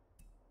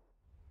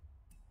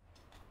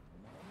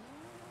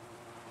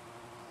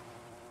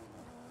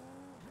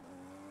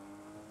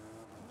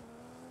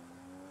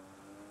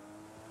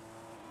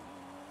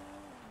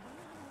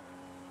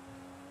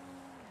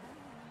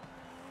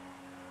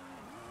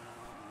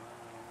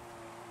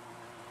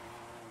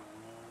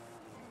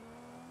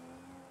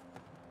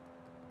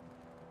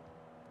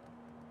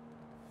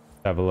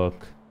 Have a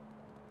look.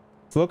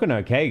 It's looking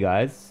okay,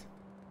 guys.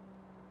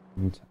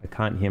 And I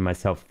can't hear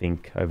myself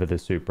think over the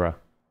Supra.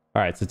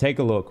 All right, so take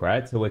a look,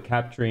 right? So we're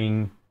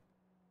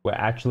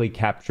actually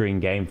capturing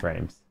game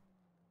frames.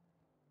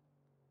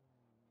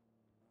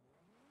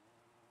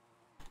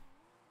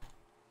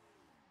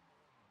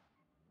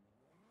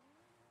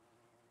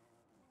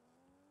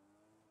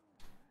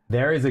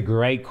 There is a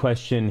great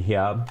question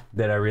here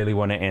that I really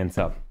want to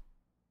answer.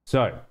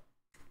 So,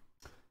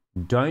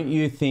 don't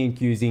you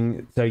think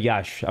using... So,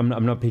 Yash, I'm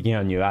not picking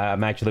on you.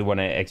 I'm actually want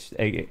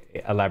to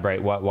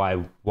elaborate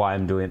why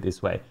I'm doing it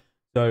this way.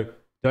 So,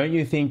 don't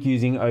you think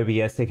using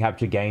OBS to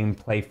capture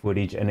gameplay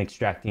footage and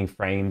extracting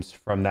frames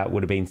from that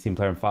would have been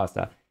simpler and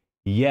faster?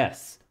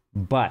 Yes,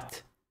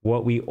 but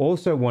what we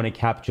also want to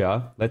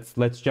capture...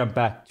 Let's jump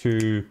back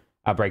to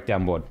our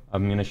breakdown board.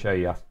 I'm going to show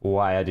you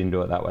why I didn't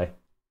do it that way.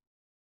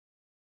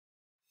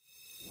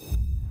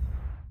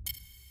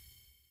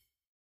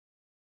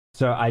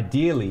 So,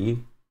 ideally...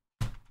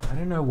 I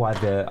don't know why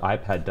the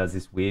iPad does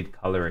this weird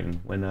coloring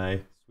when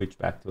I switch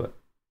back to it.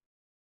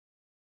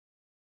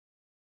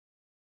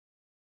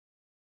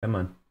 Come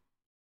on.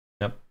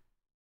 Nope.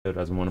 Still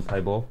doesn't want to play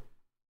ball.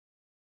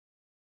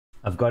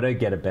 I've got to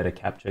get a better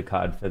capture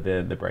card for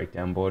the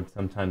breakdown board.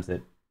 Sometimes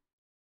it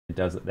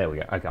does it. There we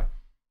go. Okay.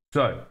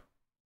 So,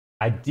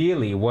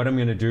 ideally, what I'm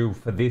going to do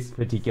for this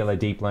particular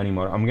deep learning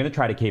model, I'm going to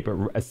try to keep it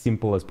as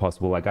simple as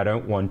possible. Like, I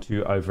don't want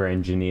to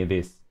over-engineer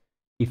this,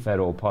 if at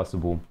all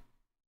possible.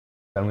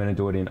 I'm going to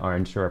do it in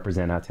orange to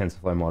represent our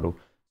TensorFlow model.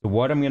 So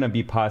what I'm going to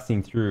be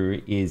passing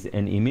through is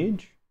an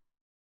image.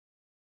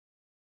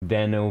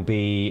 Then it'll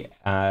be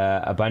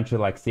a bunch of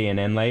like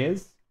CNN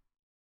layers.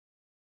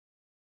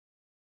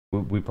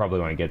 We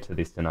probably won't get to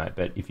this tonight,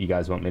 but if you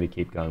guys want me to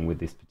keep going with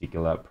this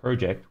particular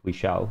project, we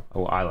shall.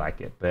 Oh, I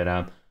like it. But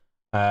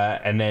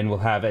and then we'll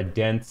have a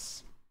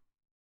dense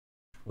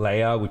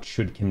layer, which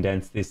should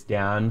condense this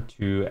down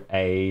to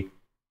a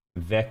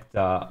vector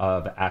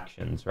of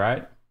actions,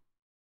 right?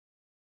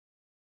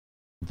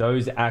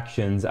 Those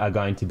actions are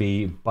going to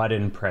be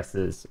button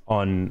presses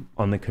on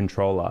the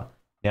controller.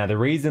 Now, the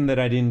reason that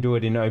I didn't do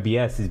it in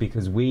OBS is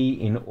because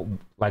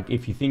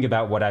if you think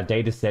about what our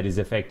data set is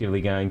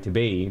effectively going to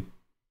be,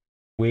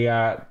 we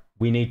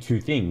need two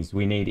things.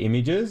 We need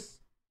images,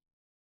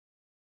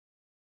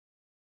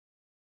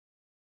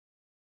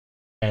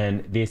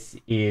 and this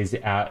is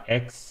our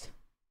X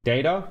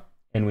data,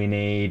 and we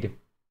need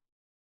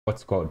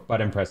what's called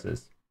button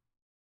presses.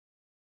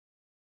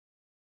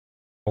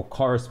 Or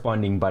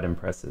corresponding button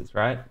presses,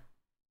 right?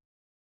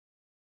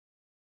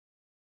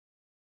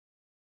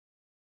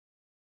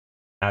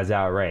 As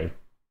our array.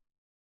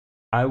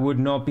 I would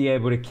not be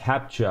able to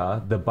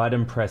capture the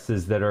button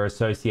presses that are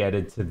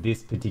associated to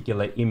this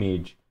particular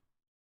image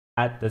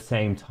at the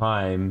same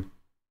time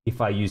if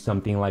I use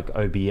something like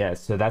OBS.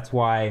 So that's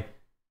why,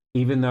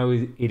 even though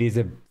it is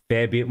a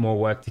fair bit more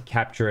work to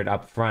capture it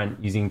up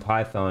front using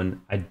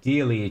Python,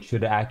 ideally it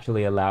should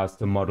actually allow us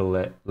to model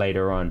it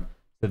later on,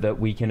 so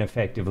that we can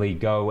effectively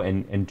go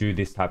and do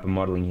this type of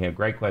modeling here.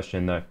 Great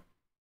question, though.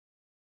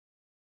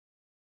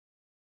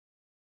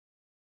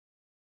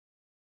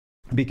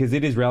 Because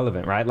it is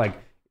relevant, right? Like,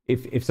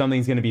 if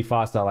something's going to be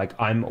faster, like,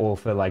 I'm all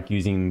for like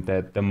using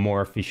the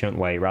more efficient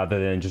way rather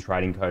than just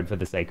writing code for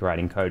the sake of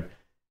writing code.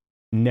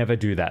 Never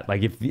do that.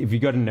 Like, if you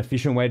got an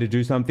efficient way to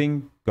do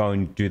something, go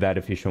and do that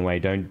efficient way.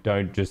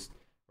 Don't just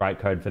write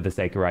code for the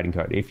sake of writing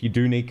code. If you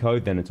do need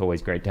code, then it's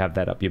always great to have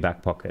that up your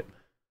back pocket.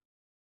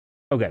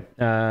 Okay.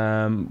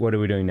 What are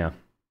we doing now?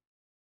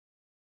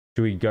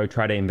 Should we go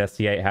try to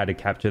investigate how to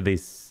capture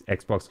this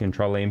Xbox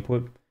controller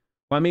input?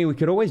 Well, I mean, we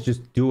could always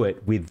just do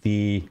it with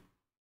the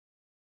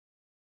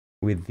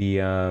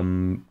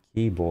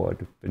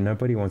keyboard, but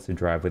nobody wants to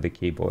drive with a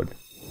keyboard.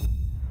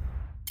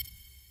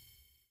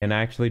 Can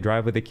I actually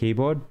drive with a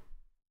keyboard?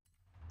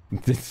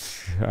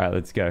 All right,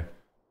 let's go.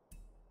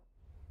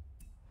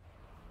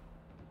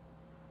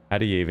 How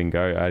do you even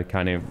go? I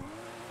can't even.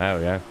 Oh,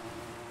 yeah.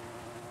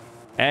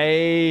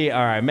 Hey,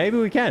 all right, maybe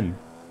we can.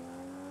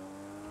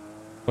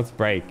 Let's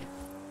brake.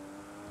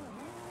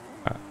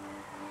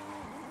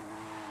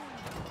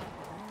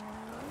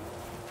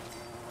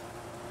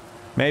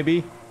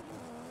 Maybe.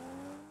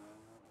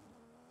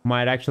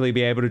 Might actually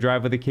be able to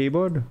drive with a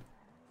keyboard.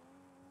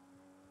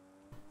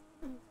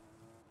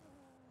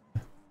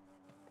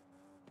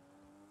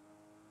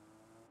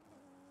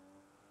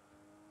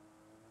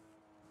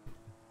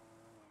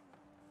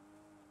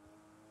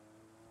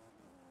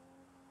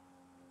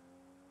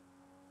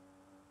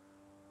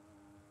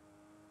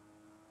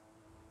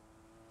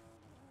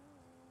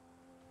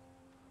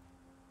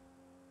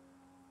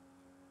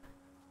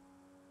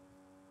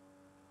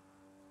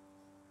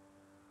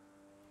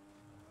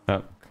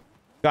 Oh.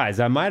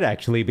 Guys, I might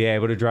actually be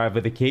able to drive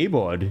with a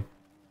keyboard.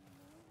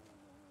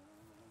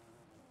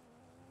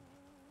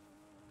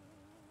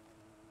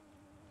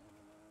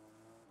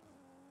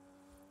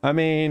 I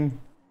mean,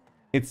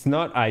 it's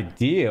not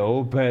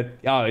ideal, but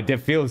oh, it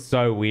feels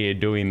so weird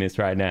doing this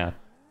right now.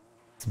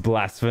 It's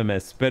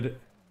blasphemous, but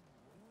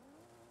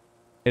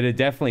it'd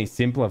definitely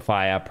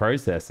simplify our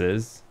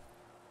processes.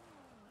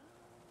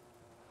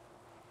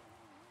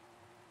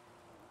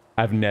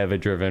 I've never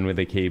driven with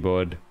a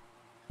keyboard.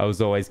 I was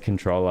always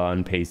controller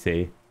on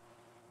PC.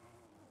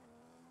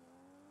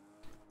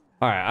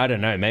 All right, I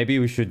don't know. Maybe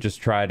we should just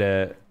try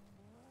to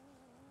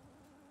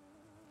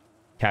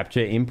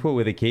capture input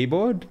with a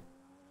keyboard.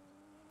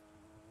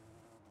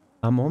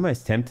 I'm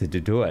almost tempted to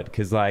do it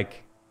because,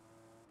 like,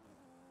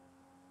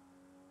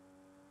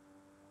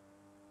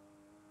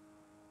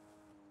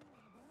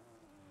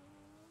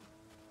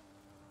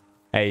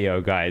 hey, yo,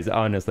 guys,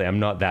 honestly, I'm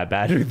not that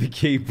bad with the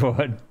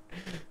keyboard.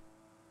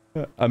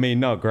 I mean,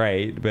 not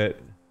great, but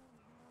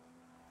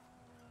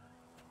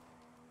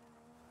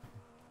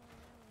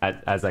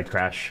as I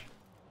crash.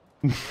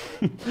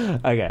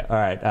 Okay, all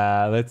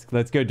right.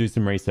 Let's go do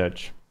some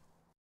research.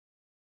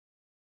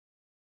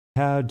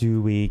 How do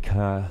we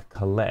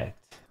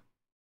collect?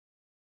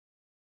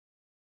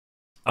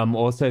 I'm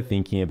also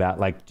thinking about,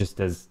 like, just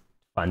as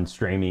fun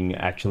streaming,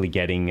 actually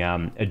getting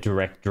a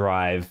direct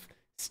drive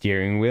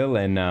steering wheel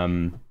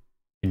and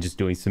just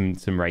doing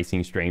some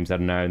racing streams. I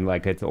don't know,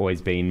 like, it's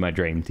always been my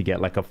dream to get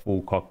like a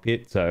full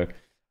cockpit. So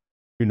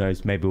who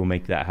knows? Maybe we'll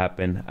make that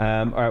happen.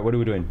 All right, what are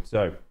we doing?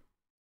 So,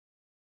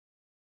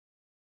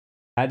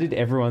 how did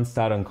everyone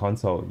start on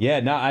console? Yeah,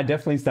 no, I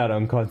definitely started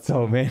on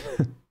console, man.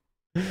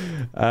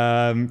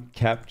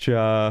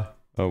 Capture.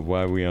 Oh,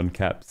 why are we on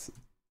caps?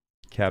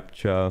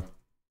 Capture.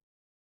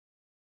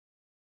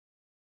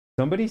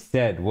 Somebody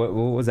said, what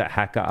was that,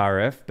 Hacker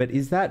RF? But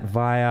is that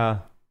via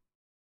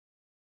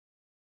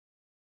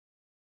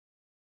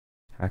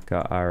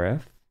Hacker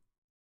RF?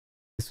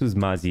 This was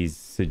Muzzy's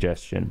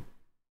suggestion.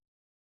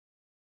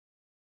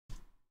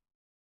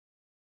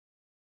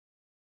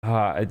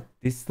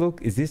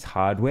 Is this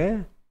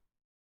hardware?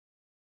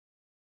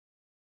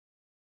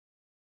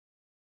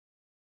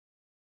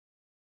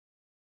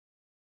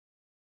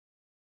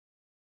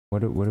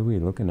 What are we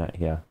looking at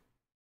here?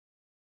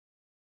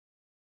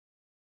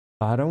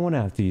 I don't want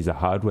to have to use a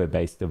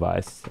hardware-based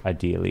device,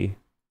 ideally.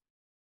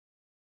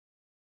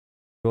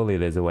 Surely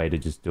there's a way to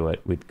just do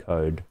it with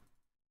code.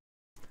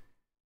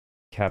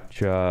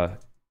 Capture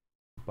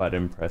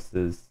button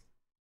presses.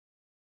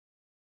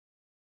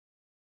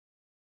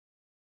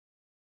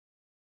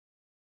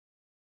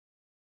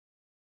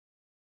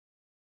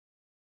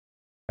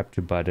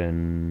 Capture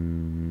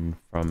button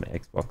from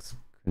Xbox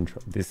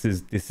control. This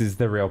is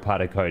the real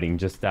part of coding.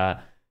 Just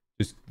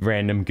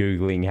random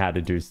Googling how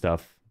to do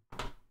stuff.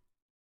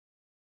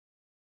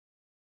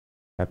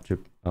 Capture.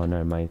 Oh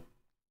no, my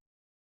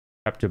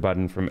capture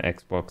button from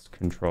Xbox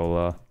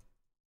controller,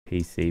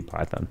 PC,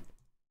 Python.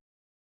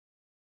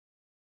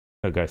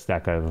 So go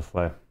Stack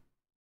Overflow.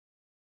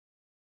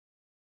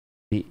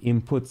 The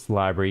inputs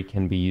library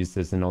can be used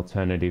as an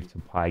alternative to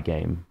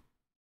Pygame.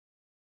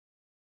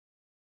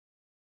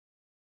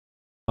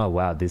 Oh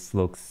wow, this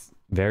looks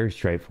very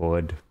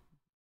straightforward.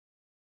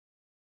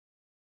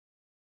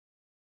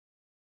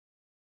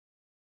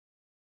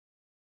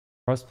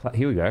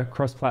 Here we go.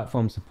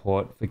 Cross-platform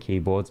support for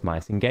keyboards,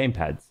 mice, and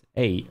gamepads.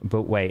 Hey,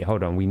 but wait,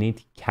 hold on. We need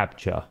to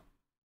capture.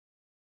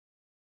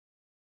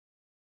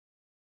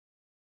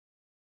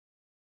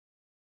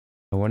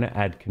 I want to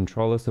add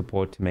controller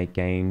support to make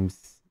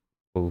games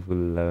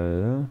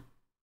over.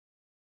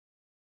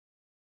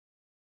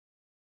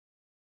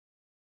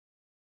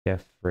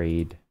 Jeff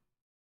Reed.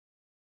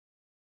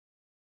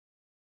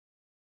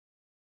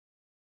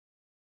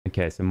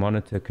 Okay, so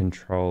monitor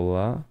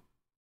controller.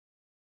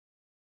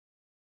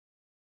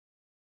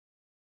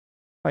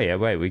 Oh yeah,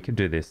 wait, we could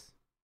do this.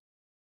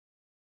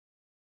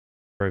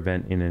 For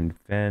event in an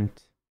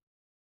event.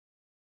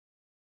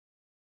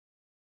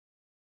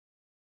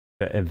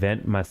 The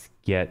event must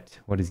get,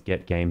 what is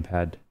get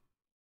gamepad?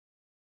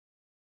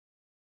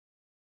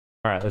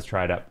 All right, let's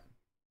try it up.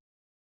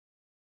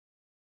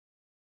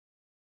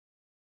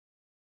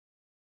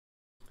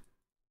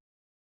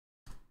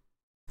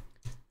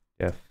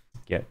 Def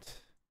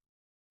get.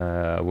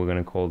 We're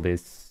gonna call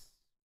this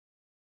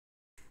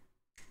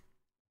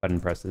button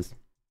presses.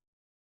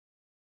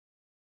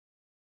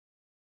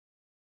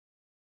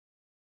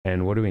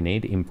 And what do we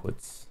need?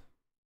 Inputs.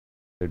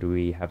 So do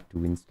we have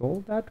to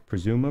install that?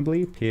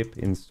 Presumably pip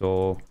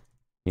install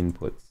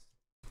inputs.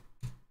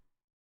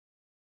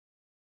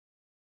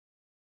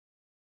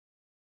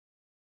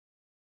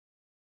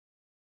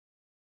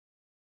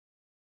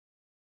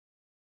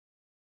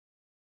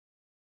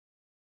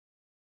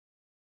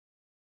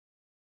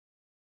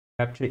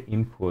 Capture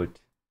input.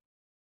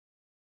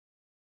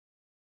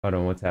 Hold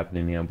on, what's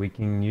happening here? We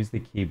can use the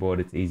keyboard.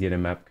 It's easier to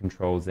map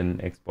controls than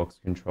an Xbox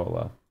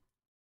controller.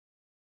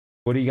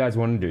 What do you guys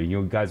want to do?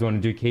 You guys want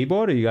to do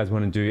keyboard or you guys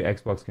want to do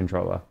Xbox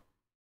controller?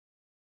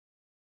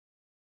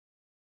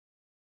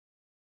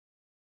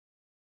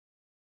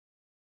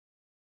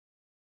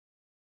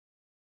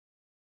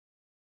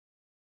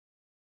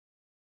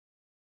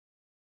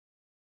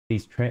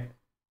 These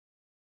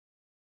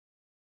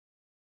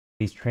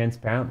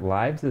transparent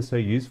lives are so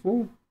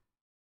useful.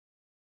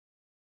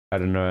 I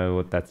don't know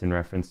what that's in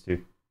reference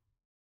to.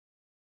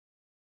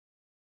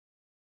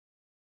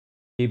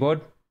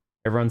 Keyboard?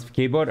 Everyone's for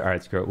keyboard? All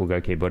right, screw it. We'll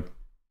go keyboard.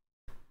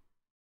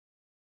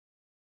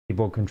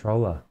 Keyboard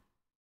controller.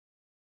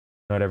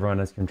 Not everyone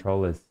has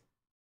controllers.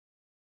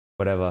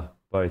 Whatever.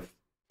 Both.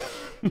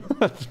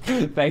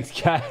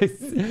 Thanks,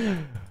 guys.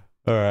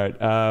 All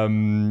right.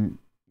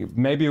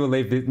 Maybe we'll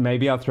leave this.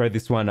 Maybe I'll throw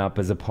this one up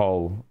as a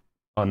poll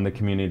on the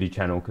community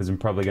channel because I'm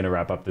probably going to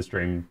wrap up the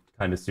stream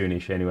kind of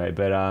soonish anyway.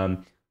 But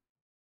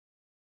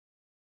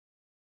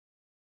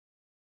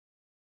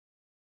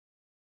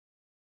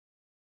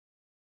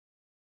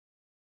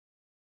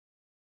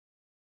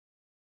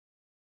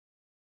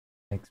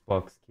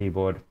Xbox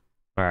keyboard.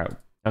 All right,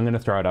 I'm gonna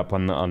throw it up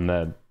on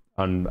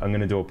I'm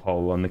gonna do a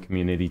poll on the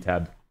community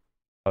tab.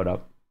 Hold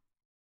up.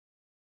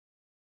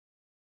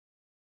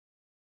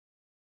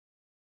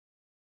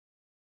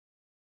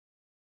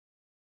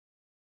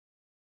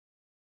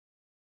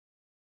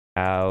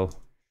 How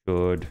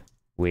should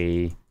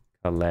we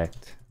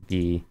collect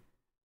the?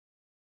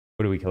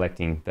 What are we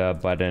collecting? The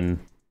button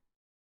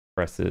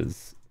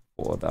presses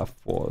for the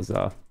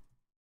Forza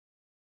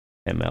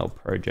ML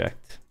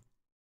project.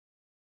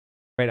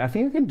 Wait, I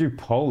think I can do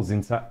polls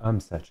inside. I'm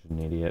such an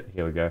idiot.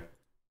 Here we go.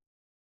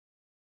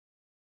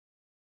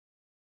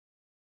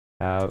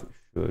 How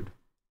should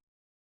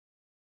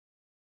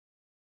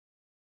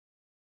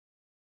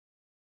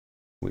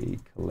we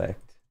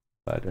collect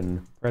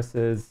button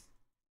presses?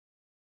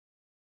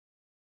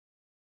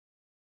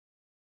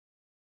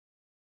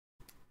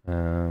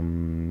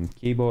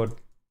 Keyboard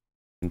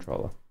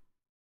controller.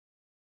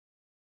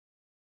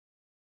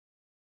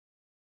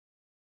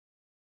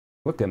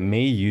 Look at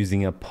me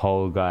using a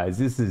poll, guys.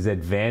 This is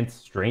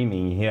advanced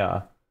streaming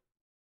here.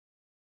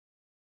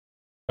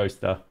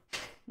 Toaster.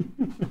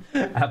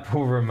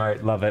 Apple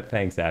remote. Love it.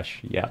 Thanks, Ash.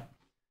 Yeah.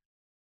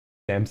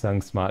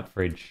 Samsung smart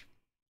fridge.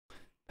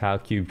 Power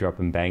cube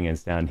dropping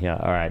bangers down here.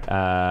 All right.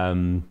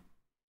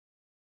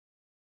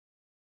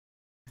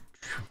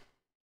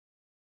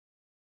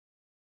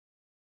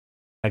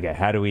 Okay,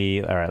 how do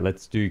we... All right,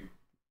 let's do...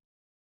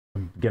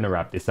 I'm gonna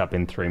wrap this up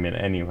in 3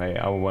 minutes anyway.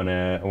 I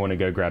wanna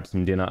go grab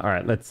some dinner. All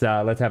right, let's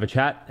have a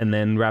chat and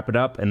then wrap it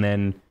up. And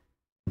then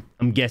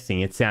I'm guessing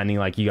it's sounding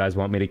like you guys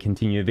want me to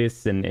continue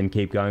this and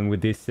keep going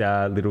with this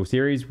little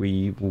series.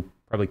 We will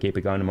probably keep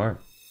it going tomorrow.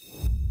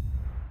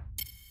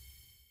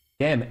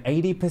 Damn,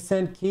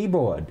 80%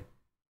 keyboard.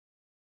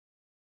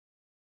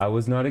 I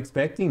was not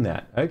expecting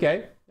that.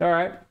 Okay, all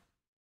right.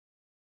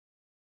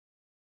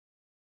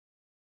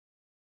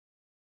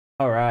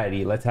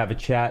 Alrighty, let's have a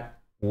chat.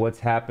 What's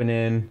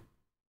happening?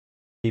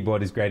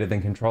 Keyboard is greater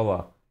than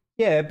controller.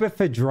 Yeah, but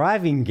for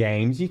driving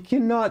games, you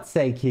cannot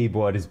say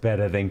keyboard is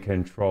better than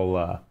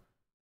controller.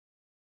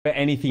 For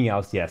anything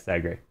else, yes, I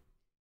agree.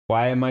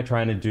 Why am I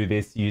trying to do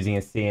this using a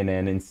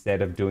CNN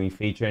instead of doing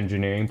feature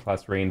engineering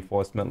plus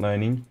reinforcement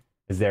learning?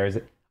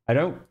 So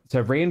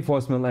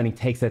reinforcement learning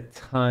takes a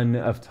ton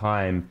of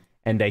time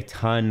and a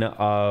ton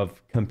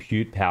of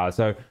compute power.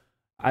 So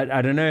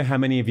I don't know how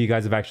many of you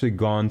guys have actually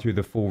gone through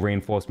the full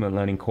reinforcement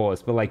learning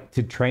course, but like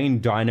to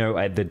train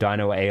the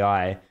Dino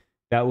AI,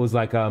 that was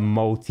like a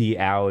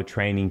multi-hour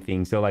training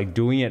thing. So like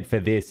doing it for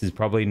this is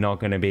probably not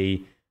going to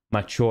be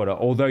much shorter,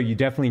 although you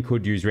definitely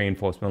could use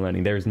reinforcement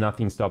learning. There is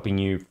nothing stopping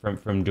you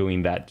from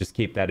doing that. Just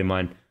keep that in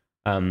mind.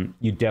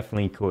 You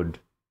definitely could.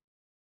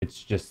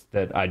 It's just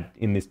that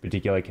in this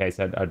particular case,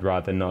 I'd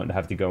rather not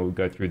have to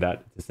go through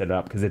that to set it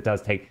up because it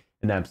does take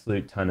an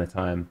absolute ton of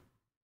time.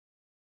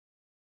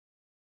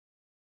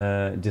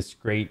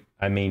 Discrete,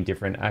 I mean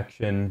different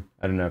action.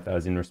 I don't know if that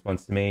was in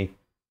response to me.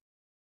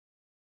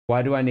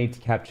 Why do I need to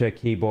capture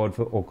keyboard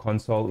or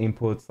console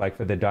inputs? Like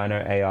for the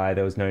Dino AI,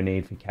 there was no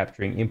need for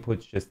capturing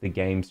inputs, just the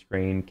game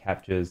screen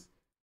captures.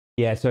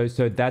 Yeah, so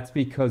that's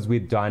because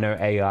with Dino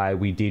AI,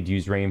 we did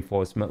use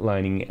reinforcement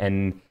learning,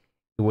 and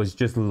it was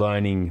just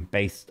learning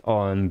based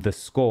on the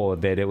score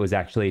that it was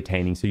actually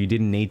attaining. So you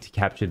didn't need to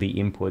capture the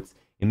inputs.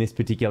 In this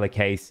particular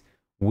case,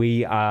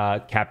 we are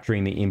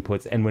capturing the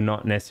inputs, and we're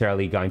not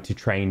necessarily going to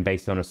train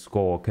based on a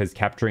score, because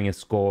capturing a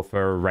score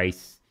for a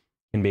race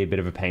can be a bit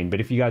of a pain. But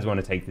if you guys want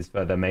to take this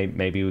further,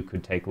 maybe we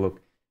could take a look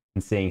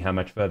and seeing how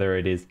much further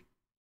it is.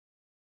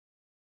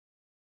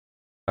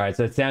 All right,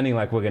 so it's sounding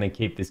like we're going to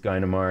keep this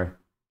going tomorrow.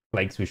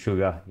 Flakes with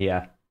sugar,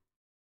 yeah.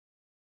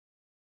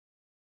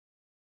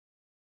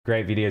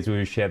 Great videos. We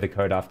will share the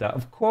code after.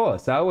 Of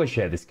course, I always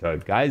share this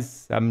code,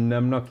 guys. I'm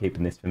not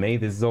keeping this for me.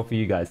 This is all for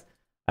you guys.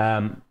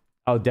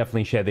 I'll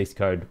definitely share this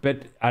code,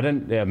 but I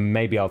don't.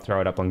 Maybe I'll throw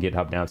it up on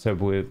GitHub now. So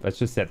let's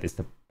just set this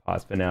to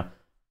pass for now.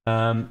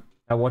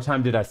 At what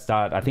time did I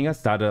start? I think I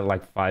started at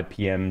like 5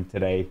 p.m.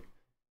 today,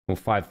 or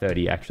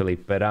 5:30 actually.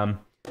 But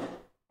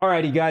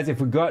alrighty, guys. If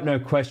we got no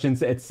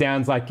questions, it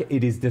sounds like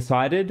it is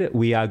decided.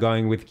 We are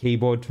going with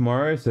keyboard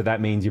tomorrow, so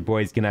that means your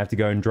boy's gonna have to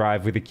go and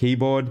drive with a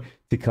keyboard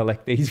to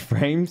collect these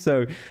frames.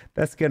 So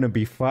that's gonna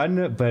be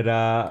fun. But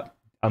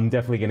I'm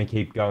definitely gonna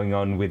keep going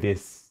on with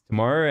this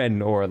tomorrow,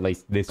 or at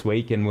least this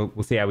week, and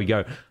we'll see how we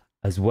go.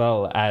 As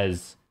well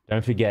as,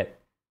 don't forget,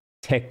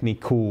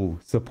 technical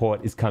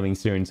support is coming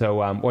soon. So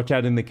watch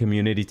out in the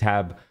community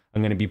tab.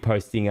 I'm going to be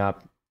posting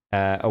up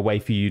a way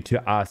for you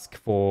to ask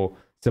for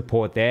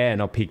support there, and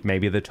I'll pick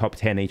maybe the top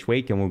 10 each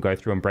week, and we'll go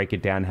through and break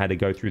it down how to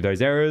go through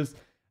those errors,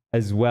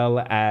 as well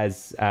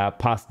as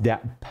pass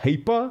that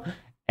paper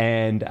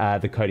and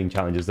the coding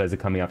challenges. Those are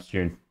coming up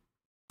soon.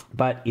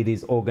 But it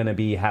is all going to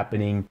be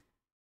happening.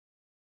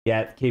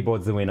 Yeah,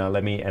 keyboard's the winner.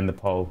 Let me end the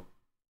poll.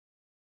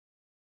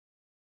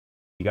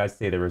 You guys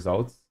see the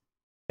results?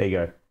 There you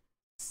go.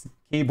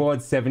 Keyboard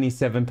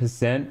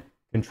 77%,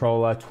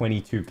 controller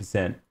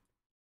 22%.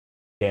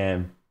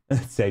 Damn,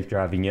 safe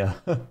driving, yeah.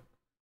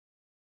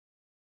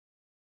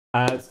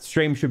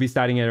 Stream should be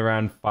starting at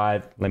around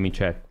 5. Let me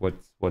check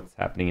what's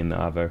happening in the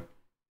Arvo.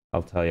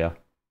 I'll tell you.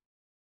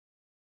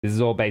 This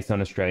is all based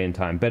on Australian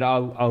time, but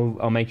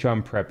I'll make sure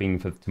I'm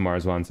prepping for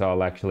tomorrow's one. So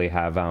I'll actually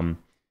have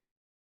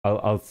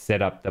I'll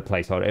set up the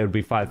placeholder. It'll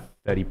be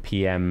 5:30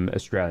 p.m.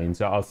 Australian,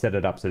 so I'll set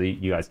it up so that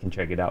you guys can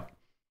check it out.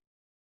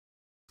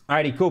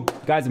 Alrighty, cool.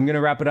 Guys, I'm going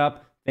to wrap it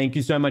up. Thank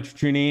you so much for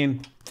tuning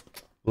in.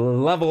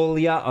 Love all of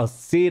ya. I'll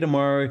see you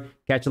tomorrow.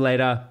 Catch you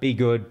later. Be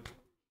good.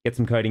 Get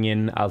some coding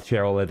in. I'll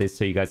share all of this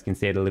so you guys can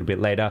see it a little bit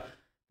later.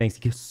 Thanks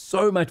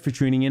so much for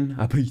tuning in.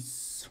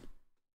 Peace.